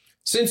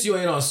 Since you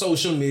ain't on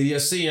social media,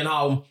 seeing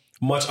how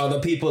much other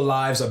people's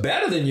lives are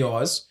better than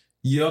yours,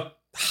 you're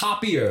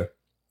happier.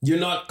 You're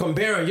not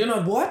comparing. You're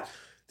not, what?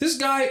 This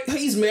guy,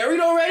 he's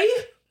married already?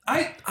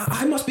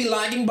 I must be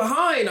lagging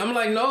behind. I'm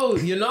like, no,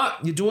 you're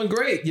not. You're doing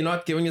great. You're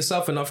not giving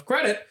yourself enough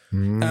credit.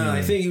 And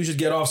I think you should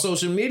get off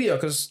social media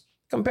because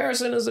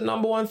comparison is the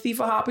number one thief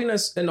of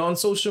happiness. And on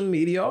social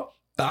media,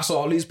 that's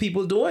all these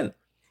people doing.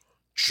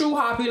 True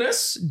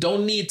happiness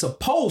don't need to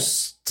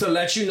post to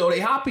let you know they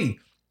happy.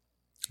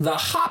 The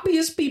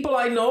happiest people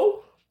I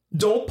know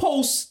don't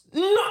post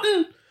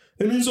nothing.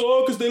 And it's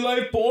all because they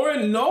life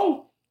boring.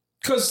 No.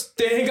 Because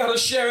they ain't got to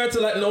share it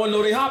to let no one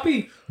know they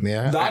happy.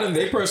 Yeah. That and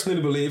they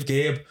personally believe,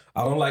 Gabe,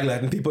 I don't like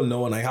letting people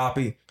know when I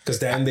happy. Because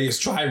then they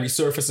just try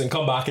resurface and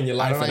come back in your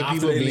life. I don't and like after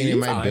people they being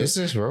in leave, my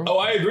business, bro. Oh,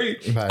 I agree.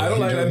 Like, I don't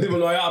like you letting don't- people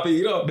know I'm happy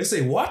either. They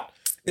say, what?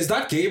 Is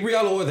that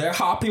Gabriel over there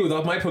happy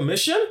without my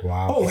permission?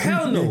 Wow. Oh,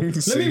 hell no.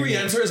 Let me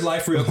re-enter his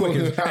life real quick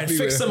and Happy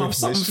fix with him up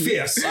something permission.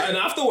 fierce. And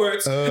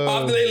afterwards,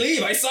 after they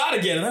leave, I saw it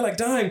again. And I'm like,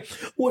 dang,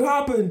 what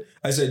happened?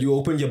 I said, you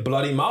open your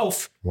bloody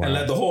mouth and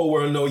let the whole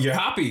world know you're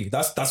happy.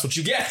 That's what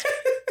you get.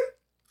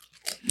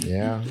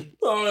 Yeah.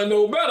 I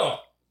know better.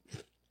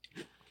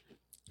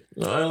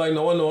 I ain't like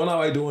no one knowing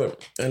how I do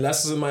it.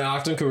 Unless it's in my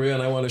acting career,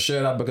 and I want to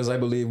share that because I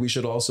believe we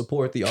should all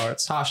support the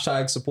arts.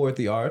 Hashtag support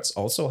the arts.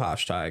 Also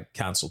hashtag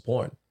cancel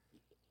porn.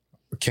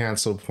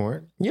 Cancel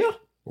porn. Yeah.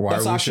 Why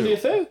That's we actually a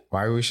should- thing.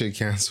 Why we should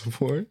cancel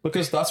porn?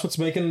 Because that's what's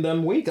making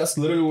them weak. That's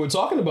literally what we're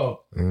talking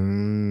about.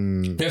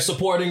 They're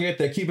supporting it.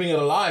 They're keeping it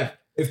alive.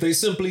 If they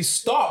simply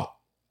stop,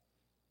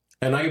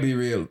 and I can be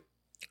real,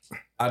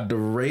 at the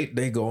rate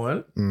they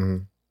going,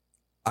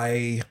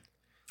 I'm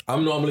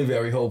normally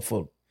very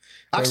hopeful.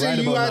 Actually, right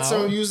you about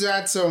now-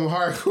 had some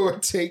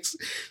hardcore takes.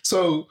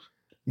 So,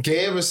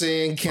 Gabe was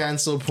saying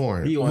cancel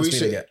porn. He wants me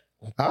to get.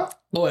 Huh?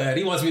 Go ahead.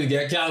 He wants me to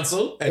get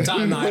canceled. And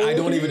time I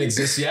don't even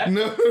exist yet.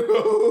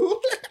 No.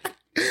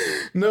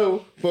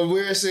 No, but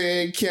we're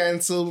saying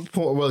cancel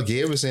porn. Well,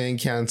 Gabe was saying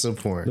cancel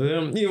porn.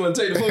 You want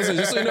to take the position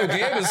just so you know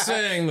Gabe is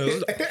saying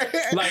this.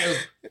 Like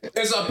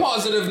it's a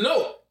positive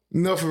note.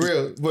 No, for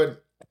real.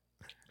 But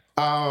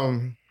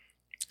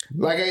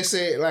like I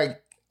said,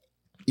 like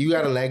you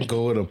gotta let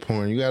go of the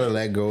porn. You gotta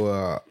let go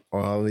of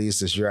all these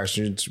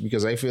distractions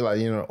because I feel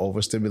like,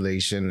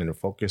 overstimulation and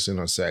focusing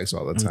on sex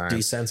all the time.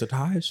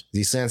 Desensitized.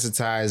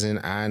 Desensitizing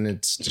and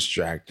it's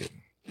distracting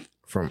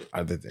from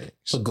other things.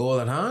 It's a goal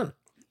at hand.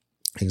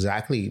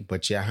 Exactly.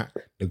 But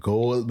the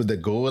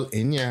goal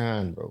in your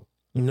hand, bro.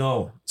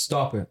 No,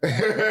 stop it.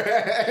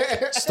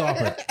 Stop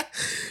it.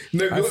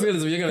 The I go- feel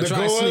as if you're gonna the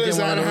try to goal sneak in is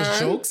one of at those hand,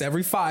 jokes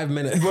every 5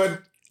 minutes.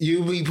 But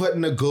you be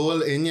putting the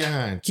goal in your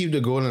hand. Keep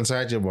the goal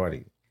inside your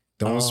body.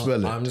 Don't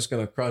spill it. I'm just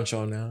gonna crunch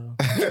on now.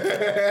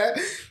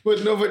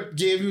 but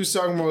Gabe, you was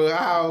talking about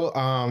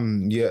how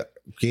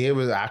Gabe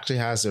actually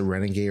has a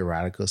renegade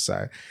radical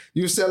side.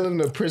 You was telling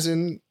the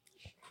prison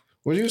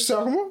what you was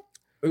talking about?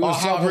 Or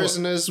how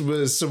prisoners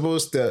was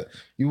supposed to,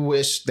 you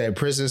wish that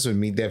prisoners would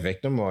meet their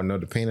victim or know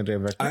the pain of their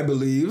victim? I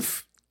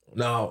believe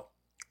now,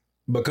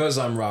 because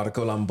I'm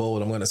radical, I'm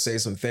bold, I'm gonna say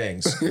some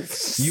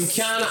things. You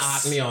can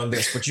at me on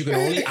this, but you can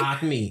only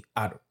at me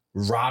at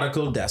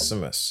Radical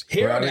Decimus.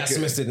 Here,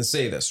 Decimus didn't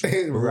say this.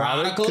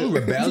 Radical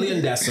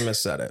Rebellion Decimus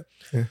said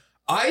it.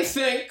 I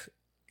think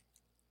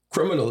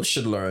criminals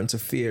should learn to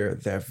fear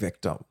their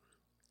victim.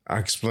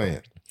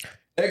 Explain.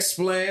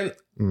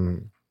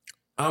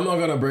 I'm not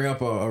gonna bring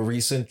up a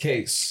recent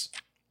case,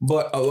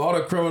 but a lot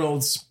of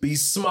criminals be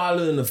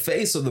smiling in the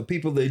face of the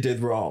people they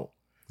did wrong.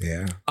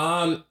 Yeah.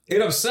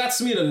 It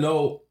upsets me to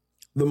know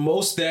the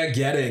most they're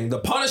getting, the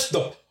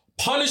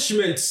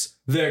punishments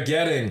they're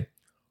getting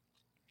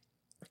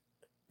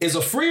is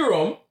a free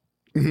room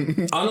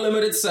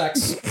unlimited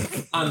sex,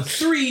 and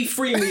 3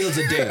 free meals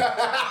a day.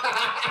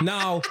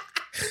 Now,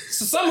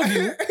 so some of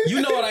you,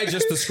 you know what I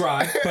just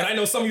described, but I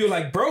know some of you are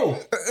like, bro,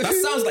 that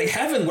sounds like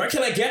heaven. Where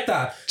can I get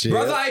that? Jail.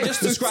 Brother, I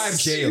just described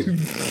jail.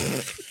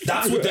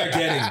 That's what they're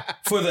getting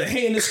for the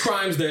heinous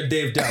crimes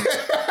they've done.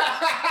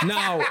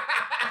 Now,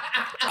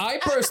 I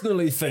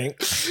personally think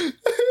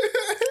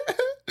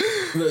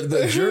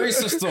the jury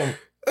system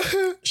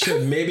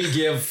should maybe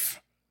give,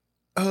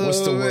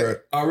 what's the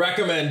word? A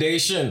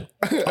recommendation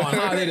on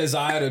how they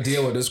desire to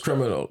deal with this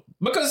criminal.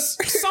 Because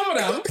some of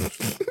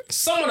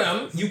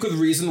them you could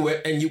reason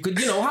with and you could,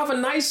 have a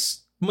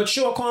nice,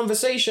 mature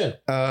conversation.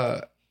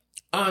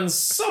 And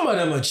some of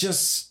them are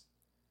just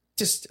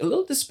a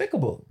little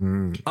despicable.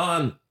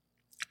 I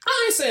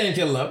ain't saying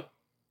kill them.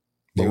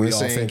 But we all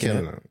thinking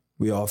it.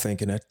 We all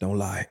thinking it. Don't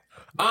lie.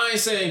 I ain't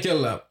saying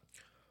kill them.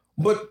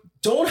 But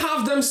don't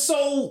have them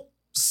so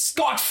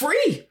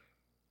scot-free.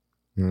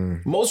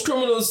 Most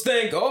criminals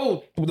think,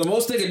 oh, the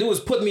most they can do is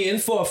put me in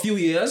for a few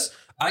years.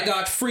 I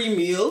got free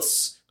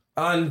meals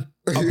and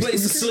a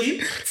place to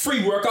sleep,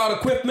 free workout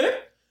equipment.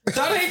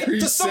 That ain't,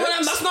 to some of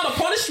them, that's not a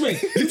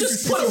punishment. You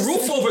just put a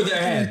roof over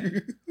their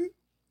head.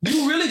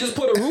 You really just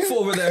put a roof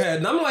over their head.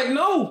 And I'm like,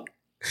 no.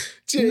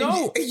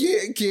 No.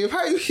 Yeah, Gabe,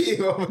 how you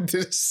came up with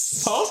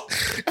this? Huh?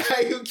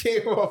 How you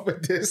came up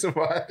with this, man?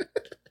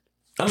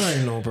 I don't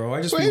even know, bro.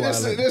 I just Wait, be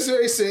this wilding. is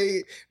what they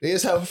say. They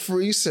just have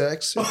free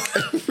sex.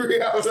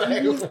 Free. I was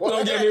like, what?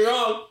 Don't get me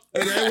wrong.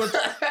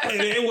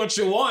 It ain't what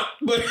you want,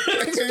 but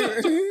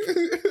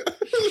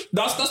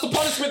that's the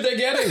punishment they're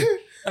getting.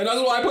 And that's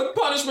why I put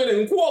punishment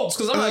in quotes,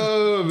 because I'm like,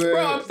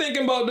 bro, I'm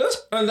thinking about this.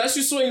 Unless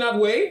you swing that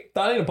way,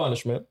 that ain't a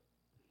punishment.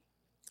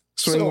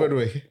 Swing what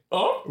way?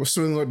 Oh?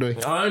 Swing what way?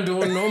 I ain't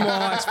doing no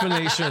more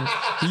explanation.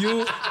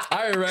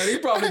 I already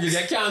probably could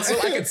get canceled.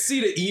 I could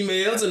see the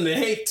emails and the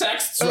hate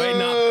texts right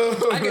now.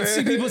 I can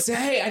see people say,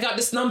 hey, I got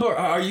this number.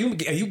 Are you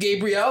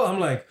Gabriel? I'm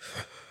like,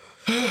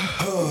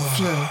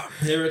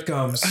 here it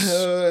comes.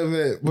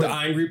 The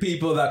angry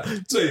people that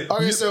say,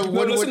 okay, so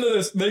listen to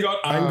this. They got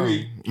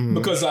angry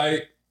because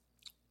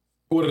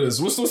what it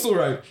is? What's the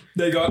right?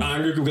 They got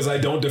angry because I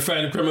don't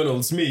defend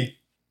criminals. Me.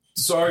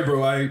 Sorry,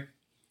 bro.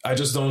 I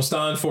just don't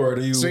stand for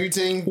it. So you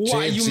think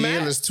jail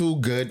mad? is too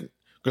good?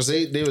 Because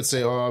they would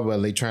say, oh,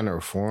 well, they trying to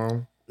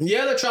reform.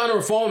 Yeah, they're trying to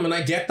reform, and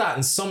I get that.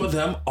 And some of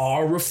them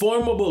are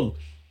reformable.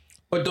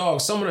 But,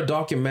 dog, some of the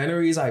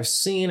documentaries I've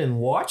seen and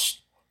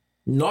watched,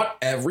 not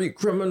every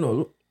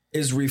criminal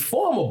is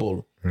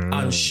reformable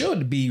and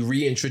should be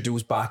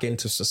reintroduced back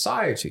into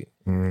society.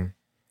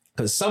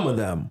 Because some of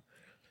them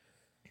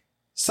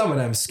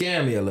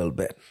scare me a little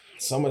bit.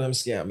 Oh,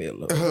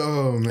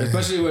 man.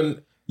 Especially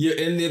when you're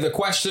in the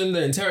question,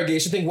 the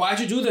interrogation thing. Why'd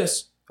you do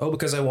this? Oh,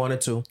 because I wanted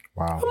to.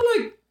 Wow.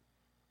 I'm like,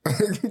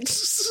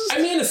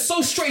 I mean, it's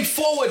so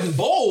straightforward and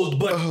bold,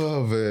 but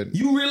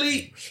you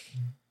really,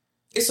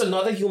 it's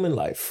another human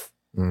life.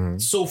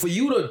 So for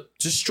you to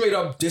just straight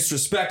up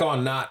disrespect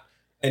on that,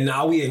 and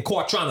now we in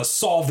court trying to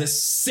solve this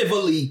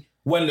civilly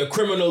when the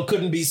criminal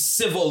couldn't be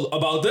civil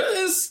about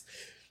this,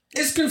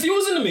 it's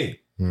confusing to me.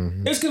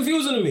 It's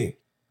confusing to me.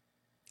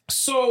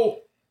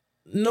 So,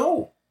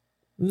 no.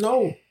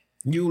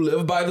 You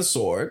live by the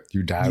sword.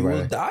 You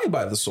will die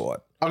by the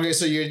sword. Okay,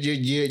 so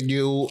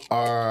you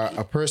are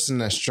a person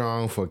that's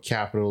strong for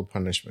capital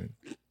punishment.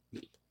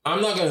 I'm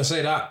not gonna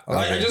say that. Okay.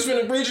 Like, I just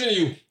been preaching to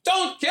you.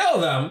 Don't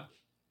kill them,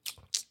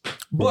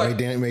 but they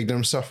didn't make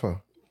them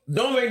suffer.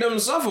 Don't make them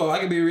suffer. I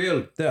can be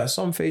real. There are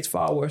some fates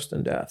far worse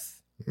than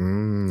death.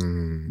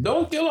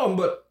 Don't kill them,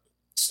 but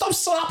stop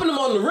slapping them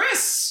on the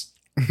wrists.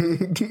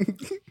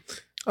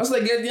 I was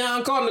like, get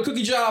down, caught in the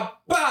cookie jar.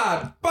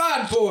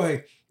 Bad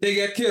boy. They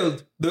get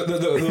killed.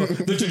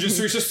 The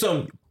judiciary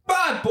system.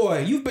 Bad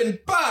boy. You've been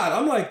bad.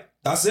 I'm like,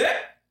 that's it?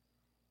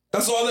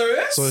 That's all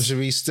there is? So it should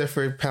be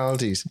stiffer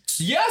penalties.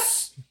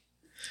 Yes.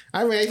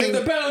 I mean, I think if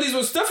the penalties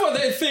were stiffer,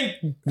 they'd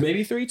think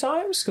maybe 3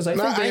 times. Because I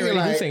think they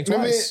already do think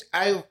twice.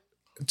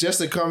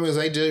 Just to come because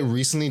I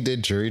recently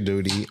did jury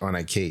duty on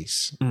a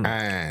case.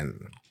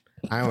 And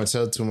I don't want to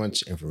tell too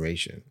much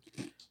information.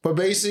 But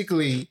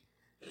basically,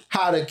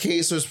 how the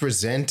case was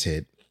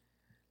presented,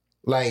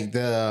 like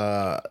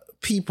the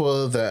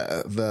people,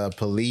 the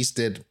police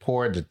did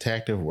poor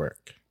detective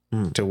work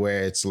to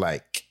where it's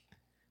like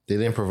they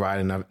didn't provide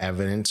enough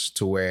evidence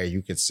to where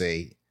you could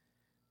say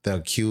the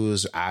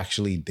accused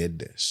actually did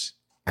this.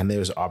 And there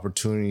was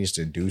opportunities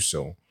to do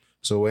so.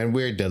 So when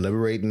we're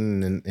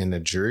deliberating in the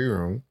jury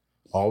room,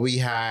 all we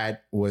had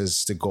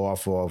was to go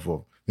off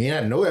of, we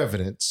had no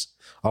evidence.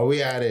 All we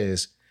had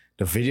is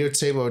the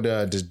videotape of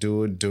the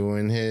dude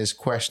doing his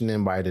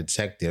questioning by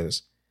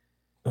detectives.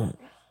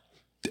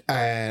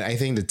 And I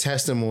think the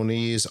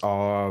testimonies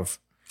of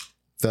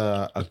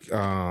the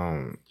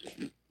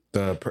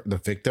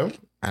victim,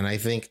 and I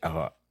think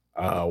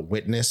a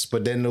witness,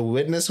 but then the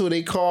witness who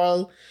they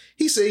call,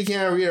 he said he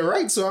can't read or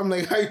write. So I'm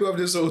like, how you have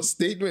this whole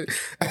statement?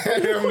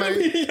 And I'm like,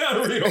 he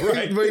can't read or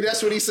write. But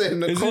that's what he said in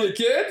the court. Is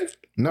he a kid?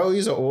 No,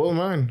 he's an old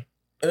man.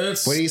 But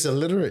he's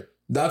illiterate.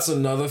 That's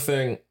another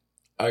thing.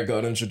 I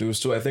got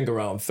introduced to, I think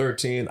around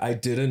 13. I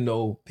didn't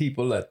know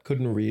people that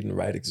couldn't read and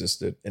write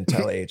existed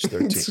until age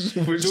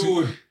 13.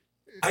 Dude,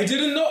 I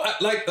didn't know.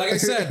 Like I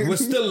said, we're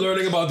still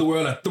learning about the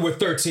world we're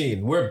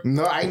 13.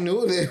 No, I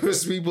knew there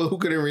was people who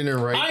couldn't read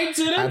and write. I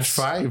didn't. At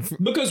 5.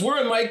 Because we're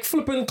in my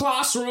flipping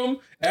classroom,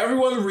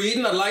 everyone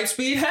reading at light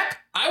speed. Heck,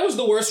 I was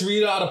the worst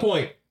reader at a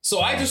point. So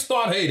I just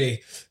thought,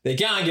 hey, they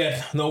can't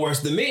get no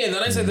worse than me. And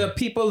then I said, there are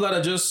people that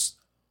are just,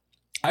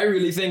 I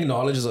really think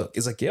knowledge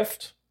is a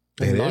gift.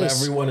 And not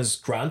everyone is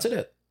granted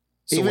it.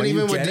 So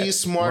even with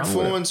these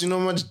smartphones, you know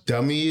how much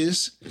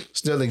dummies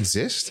still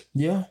exist?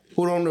 Yeah.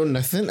 Who don't know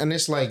nothing. And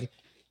it's like,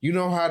 you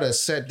know how to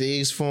set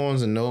these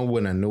phones and know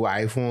when a new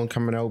iPhone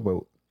coming out,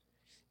 but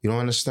you don't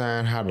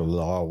understand how the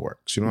law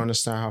works. You don't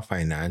understand how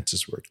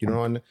finances work. You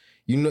don't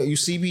you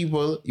see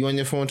people, you on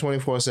your phone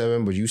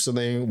 24/7, but you still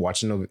ain't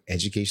watching no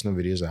educational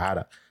videos of how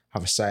to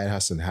have a side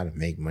hustle and how to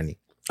make money.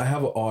 I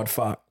have an odd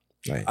fact.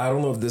 Right. I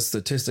don't know if this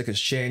statistic has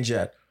changed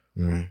yet,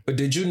 but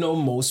did you know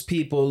most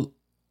people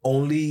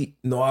only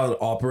know how to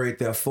operate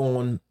their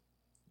phone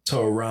to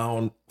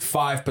around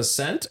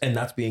 5%, and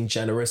that's being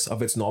generous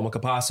of its normal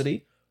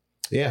capacity?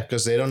 Yeah,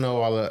 because they don't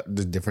know all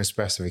the different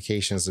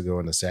specifications to go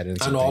in the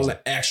settings. And all the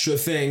extra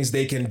things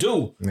they can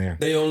do. Yeah.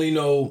 They only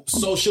know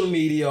social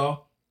media,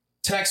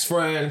 text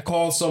friend,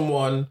 call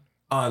someone,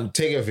 and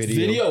take a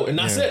video. And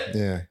that's it.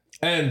 Yeah.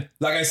 And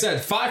like I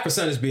said,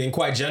 5% is being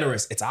quite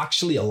generous. It's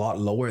actually a lot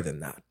lower than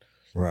that.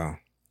 Wow.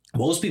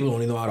 Most people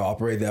only know how to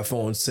operate their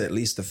phones to at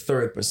least the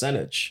third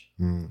percentage.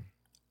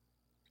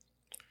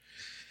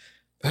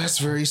 That's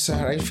very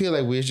sad. I feel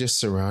like we're just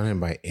surrounded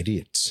by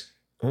idiots.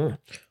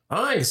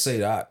 I ain't say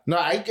that. No,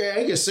 I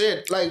can say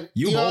it. Like,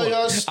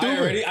 y'all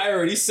stupid. I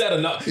already said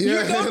enough.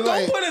 Yeah,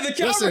 Don't put it in the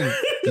camera. Listen,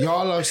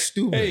 y'all are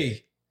stupid.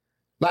 Hey.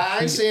 Like, I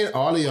ain't saying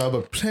all of y'all,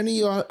 but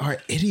plenty of y'all are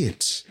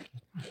idiots.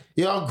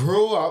 Y'all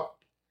grow up,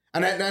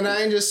 and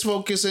I ain't just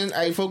focusing.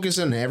 I focus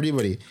on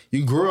everybody.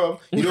 You grow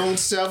up. You don't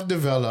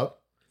self-develop.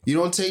 You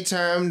don't take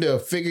time to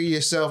figure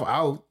yourself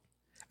out,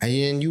 and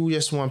then you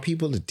just want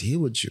people to deal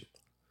with you.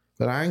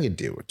 But I ain't gonna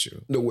deal with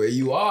you the way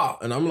you are.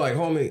 And I'm like,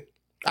 homie.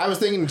 I was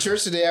thinking in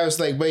church today, I was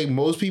like, wait,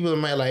 most people in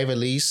my life, at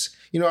least,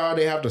 you know how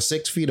they have the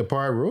 6 feet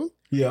apart rule?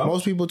 Yeah.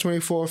 Most people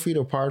 24 feet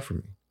apart from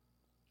me.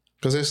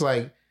 Because it's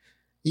like,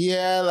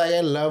 yeah, like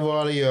I love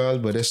all of y'all,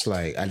 but it's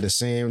like at the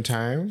same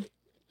time,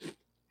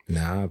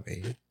 nah,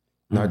 babe.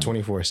 Not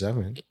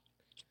 24/7.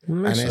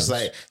 And it's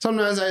like,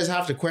 sometimes I just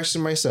have to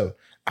question myself,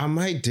 am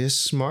I this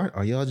smart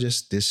or y'all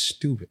just this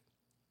stupid?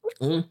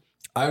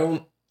 I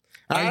don't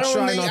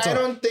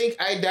think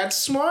I that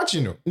smart,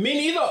 you know. Me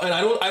neither. And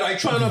I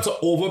try not to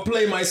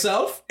overplay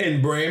myself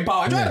in brain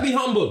power. I try to be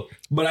humble,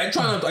 but I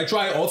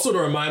try also to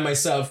remind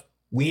myself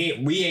we're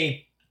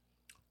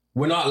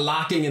not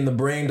lacking in the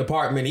brain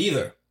department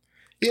either.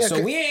 Yeah,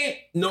 so we ain't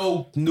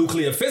no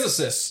nuclear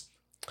physicists,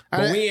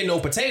 but we ain't no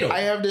potato.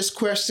 I have this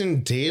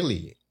question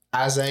daily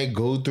as I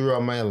go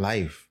throughout my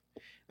life.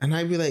 And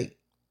I be like,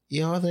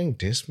 y'all think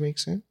this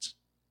makes sense?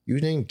 You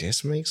think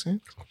this makes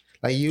sense?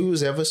 Like, you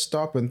ever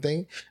stop and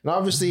think? And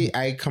obviously,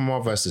 I come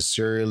off as a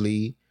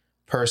surly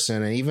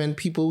person, and even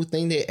people who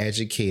think they're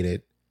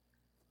educated,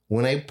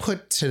 when I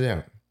put to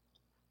them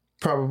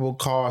probable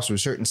cause for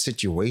certain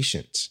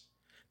situations,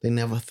 they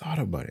never thought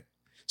about it.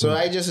 So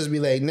I just be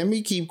like, let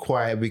me keep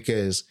quiet,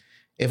 because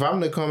if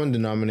I'm the common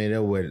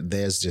denominator where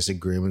there's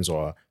disagreements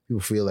or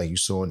people feel like you're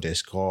so in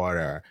discord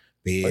or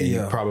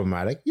being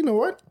problematic, you know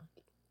what?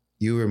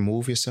 You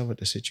remove yourself at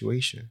the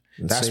situation.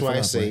 That's why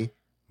I say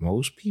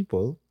most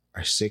people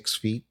are 6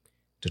 feet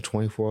to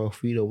 24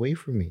 feet away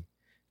from me,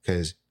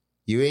 because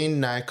you ain't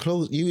not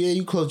close.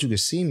 You close, you can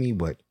see me,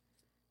 but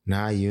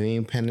you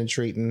ain't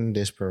penetrating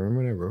this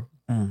perimeter, bro.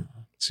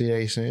 See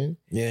what I'm saying?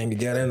 Yeah, and you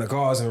get in the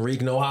cars and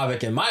wreak no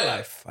havoc in my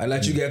life. I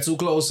let you get too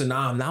close, and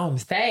now I'm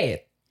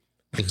sad.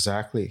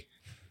 Exactly.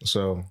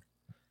 So,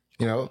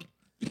 you know,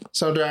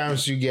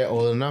 sometimes you get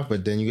old enough,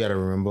 but then you got to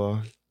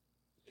remember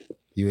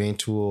you ain't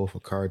too old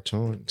for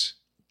cartoons.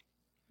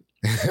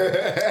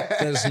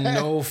 There's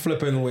no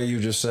flipping way you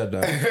just said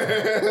that.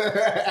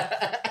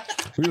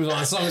 We was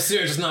on something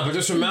serious now, but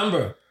just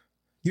remember,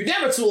 you're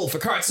never too old for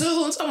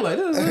cartoons. I'm like,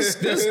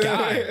 this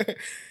guy.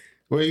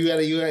 Well, you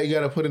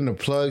gotta put in the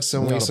plug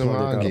some way,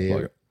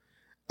 somehow.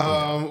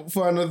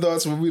 Final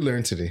thoughts, what we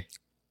learned today?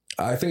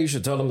 I think you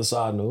should tell them the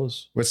side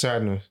news. What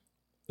side news?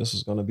 This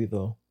is gonna be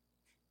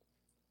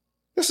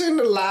This ain't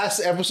the last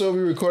episode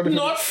we recorded.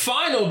 Not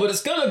final, but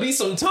it's gonna be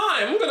some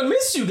time. I'm gonna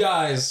miss you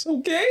guys.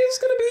 Okay, it's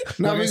gonna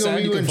be. Now we're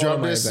gonna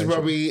drop this is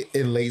probably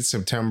in late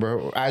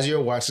September. As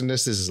you're watching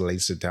this is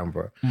late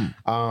September.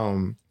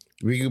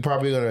 We could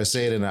probably gonna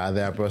say it in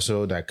another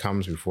episode that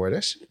comes before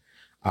this.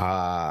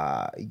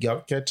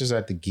 Y'all catch us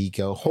at the Geek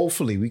Out.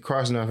 Hopefully, we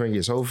crossing our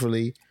fingers.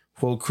 Hopefully,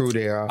 full crew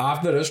there.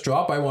 After this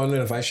drop, I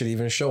wondered if I should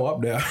even show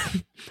up there.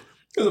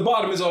 Because the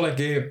bottom is all like,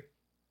 Gabe,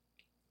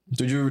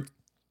 do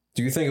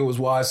you think it was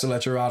wise to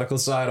let your radical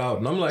side out?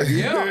 And I'm like,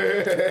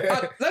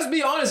 yeah. Let's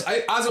be honest.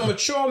 As a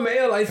mature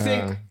male, I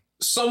think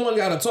someone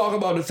got to talk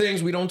about the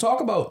things we don't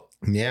talk about.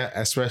 Yeah,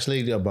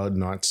 especially about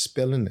not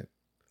spilling it.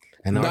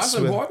 And that's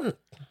important.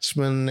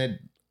 Spilling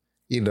it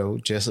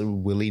just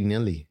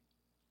willy-nilly.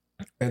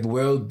 It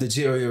will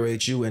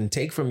deteriorate you and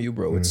take from you,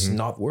 bro. It's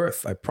not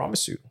worth. I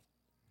promise you.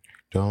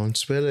 Don't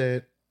spill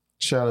it.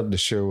 Shout out to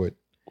Sherwood.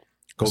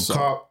 Go What's up?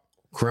 cop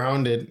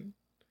Grounded.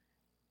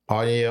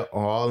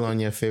 All on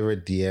your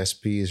favorite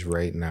DSPs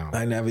right now.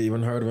 I never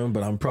even heard of him,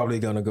 but I'm probably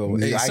gonna go.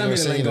 Hey, I send me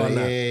can the link say on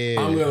that, that. yeah.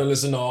 I'm gonna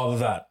listen to all of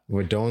that.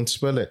 But don't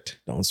spill it.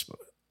 Don't spoil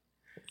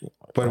it.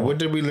 But what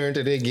did we learn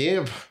today,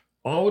 Gabe?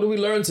 Oh, what did we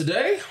learn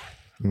today?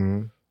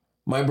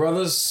 My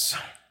brothers,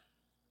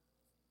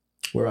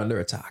 we're under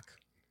attack.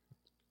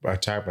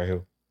 Attack by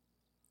who?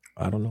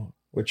 I don't know.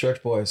 We're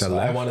church boys. The So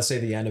I left? want to say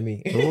the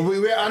enemy. Well, we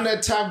were under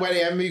attack by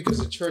the enemy because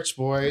of church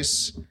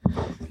boys.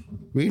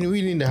 We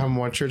need to have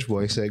more church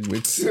boy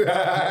segments. Bro,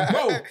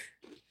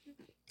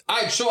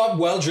 I show up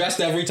well dressed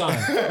every time.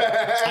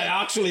 I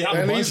actually have a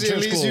At bunch least, of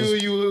church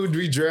clothes. you would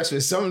be dressed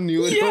with something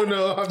you don't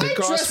know how to I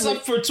dress cosplay.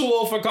 up for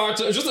 2 for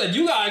cartoons. Just like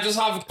you guys just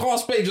have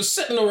cosplay just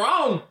sitting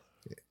around.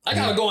 I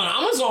gotta go on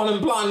Amazon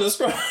and plan this,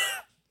 bro.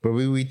 But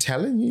we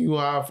telling you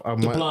have a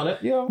month. Plan it,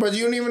 yeah. But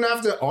you don't even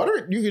have to order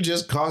it. You could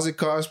just cause it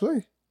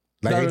cosplay.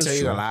 Like That I is tell you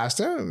true. the last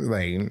time.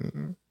 Like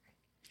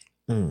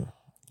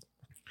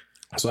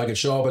So I could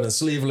show up in a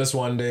sleeveless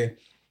one day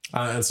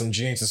and some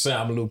jeans and say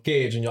I'm Luke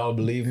Cage and y'all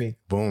believe me.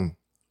 boom.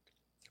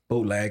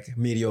 Bootleg,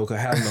 mediocre,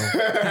 hell no.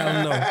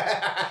 Hell no.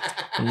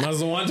 That's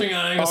the one thing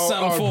I ain't gonna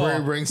settle for.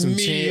 bring some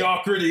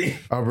mediocrity.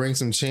 I'll bring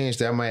some change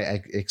that might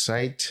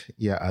excite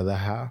your other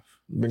half.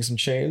 Bring some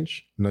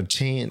change. No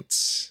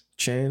chance.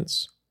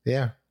 Chains.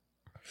 Yeah.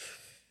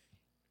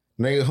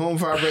 Nigga, Home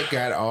Fabric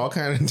got all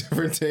kind of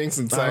different things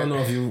inside. I don't know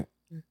if you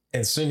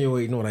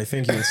insinuating what I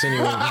think you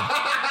insinuating.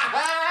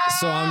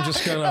 So I'm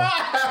just gonna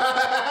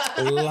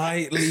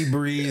lightly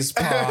breeze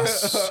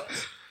past.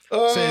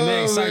 Say,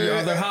 man, excite your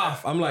other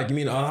half. I'm like, you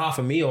mean the other half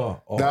of me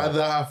or The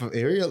other half of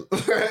Ariel.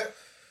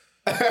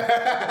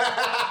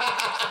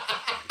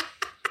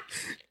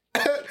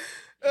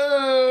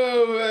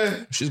 Oh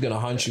man, she's gonna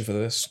hunt you for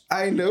this.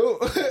 I know.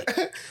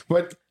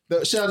 But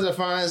the shout out to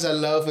fans that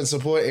love and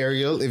support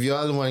Ariel. If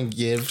y'all want to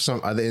give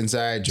some other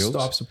inside jokes,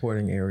 Stop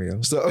supporting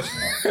Ariel. So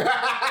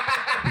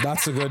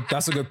That's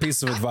a good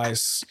piece of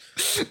advice.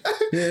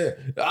 Yeah,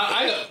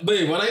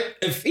 babe,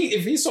 if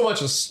he so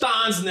much as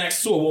stands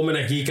next to a woman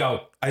and geek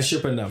out, I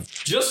shipping them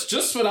just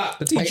for that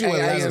to teach you a I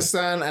lesson.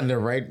 understand and the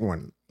right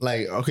one.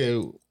 Like,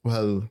 okay,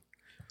 well,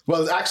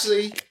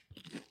 actually,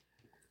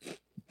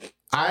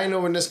 I know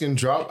when this can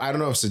drop. I don't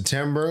know if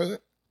September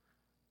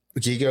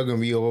Geek Out gonna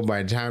be over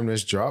by the time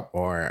this drop,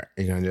 or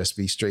it's gonna just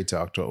be straight to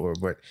October.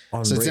 But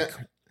On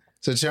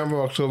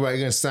September, October, I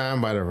can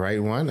stand by the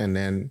right one, and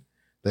then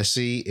let's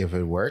see if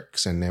it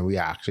works, and then we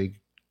actually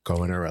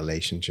go in a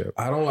relationship.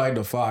 I don't like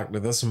the fact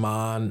that this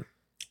man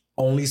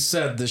only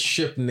said the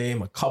ship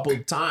name a couple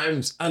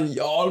times and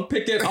y'all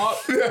pick it up.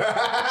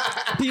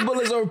 People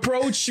is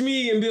approach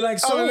me and be like,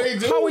 so Oh, they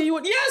do? how are you?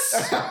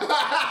 Yes.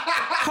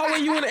 How are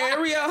you in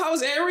area?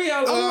 How's area?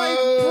 I'm like,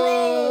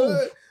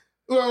 bro.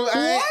 Well,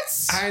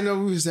 What? I know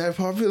who's that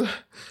popular.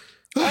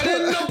 I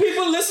didn't know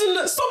people listen.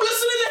 Stop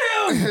listening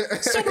to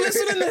him. Stop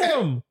listening to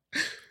him.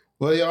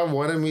 Well, y'all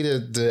wanted me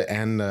to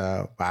end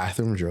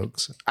bathroom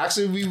jokes.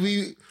 Actually,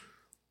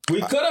 We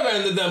could have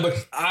ended them,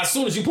 but as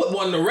soon as you put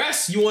one to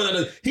rest, he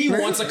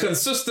wants a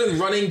consistent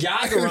running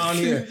gag around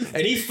here.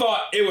 And he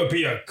thought it would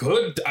be a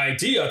good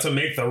idea to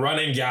make the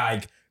running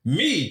gag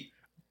me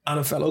and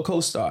a fellow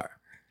co-star.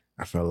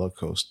 a fellow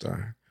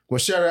co-star. Well,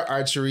 shout out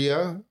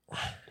Archeria.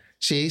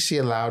 She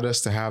allowed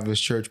us to have this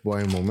church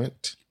boy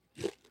moment.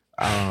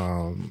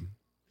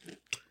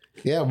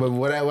 Yeah, but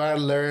what I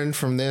learned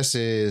from this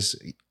is,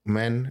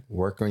 men,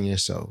 work on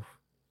yourself.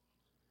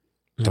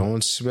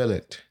 Don't spill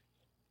it.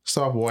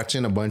 Stop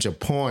watching a bunch of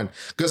porn.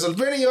 Because if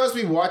many of us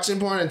be watching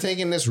porn and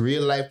thinking this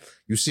real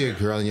life, you see a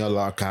girl in your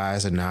lock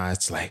eyes and now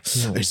it's like,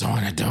 it's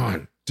on and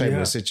done type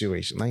of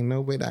situation. Like,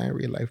 no, but that ain't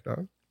real life,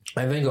 dog.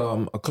 I think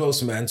a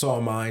close mentor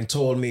of mine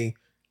told me,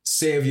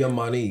 save your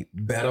money.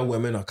 Better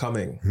women are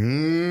coming.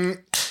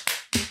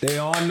 They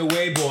on the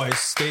way,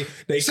 boys.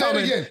 They Say it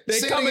coming. again. They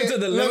Say it coming again. to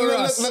deliver Look,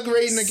 us. look,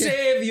 rating again.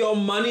 Save your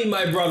money,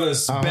 my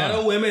brothers.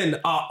 Better women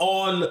are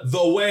on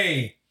the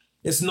way.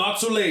 It's not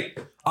too late.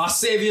 Our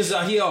saviors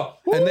are here,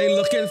 and they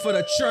looking for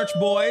the church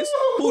boys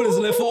who just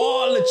live for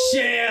all the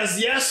chairs.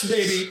 Yes,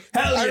 baby.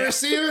 Hell yeah. I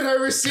receive it. I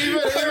receive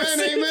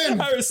it.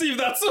 Amen. I received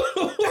that too.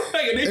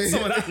 I need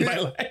some of that in my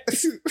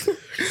life.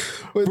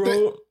 But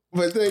Bro.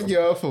 But thank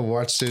y'all for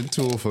watching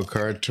Tool for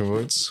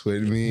Cartoons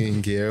with me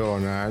and Gail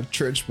on our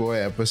Church Boy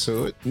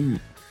episode.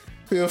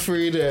 Feel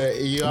free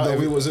to y'all. No,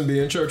 we wasn't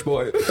being church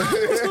boys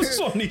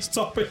on these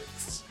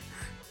topics.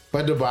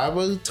 But the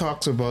Bible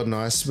talks about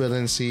not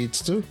spilling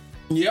seeds too.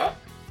 Yeah.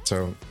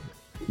 So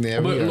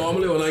yeah, But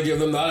normally when I give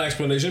them that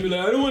explanation, be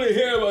like, I don't want to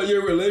hear about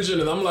your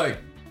religion. And I'm like,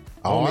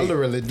 all the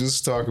religions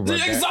talk about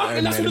Exactly, that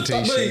and that's what it's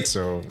meditation. like.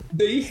 So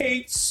they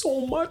hate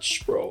so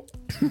much, bro.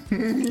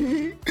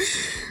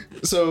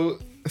 So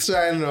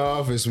signing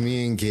off is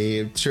me and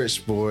Gabe,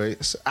 Church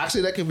Boys.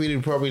 Actually, that could be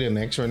probably the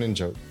next running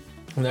joke.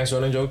 Next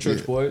running joke,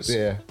 Church Boys.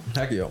 Yeah.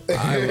 Heck yo.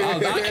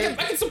 I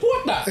can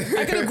support that.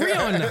 I can agree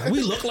on that.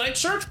 We look like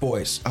church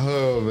boys.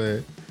 Oh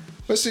man.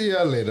 We'll see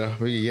y'all later.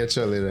 We can get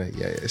y'all later.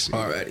 Yeah. See.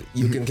 Alrighty.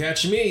 You can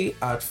catch me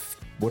at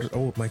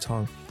my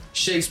tongue.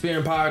 Shakespeare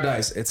in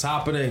Paradise. It's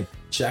happening.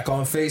 Check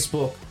on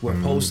Facebook. We're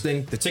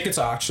posting. The tickets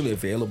are actually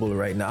available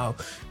right now.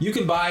 You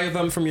can buy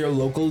them from your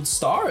local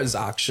stars,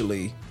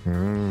 actually.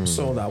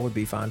 So that would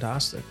be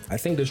fantastic. I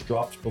think this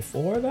drops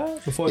before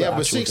that. Before Yeah, the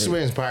but actual Shakespeare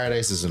date. in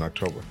Paradise is in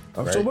October.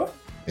 October? Right?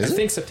 Is I it?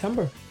 think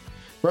September.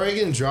 Bro,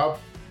 you can drop.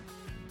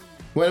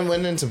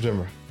 When in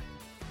September?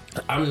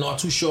 I'm not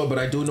too sure, but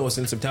I do know it's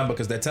in September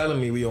because they're telling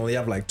me we only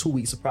have like 2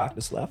 weeks of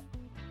practice left.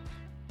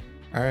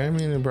 All right, I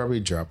mean, it'll probably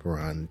drop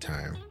around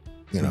time.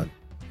 You know,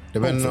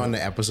 depending on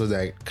the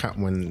episode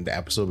when the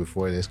episode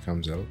before this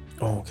comes out.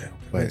 Oh, okay.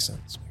 Makes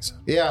sense.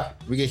 Yeah,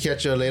 we can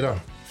catch you later.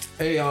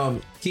 Hey,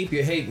 keep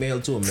your hate mail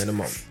to a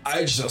minimum.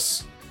 I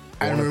just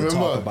And wanted to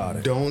talk about remember,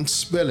 it. don't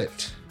spill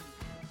it.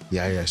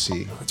 Yeah,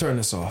 see. Turn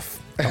this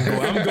off.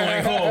 I'm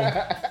going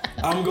home.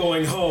 I'm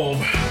going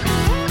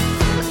home.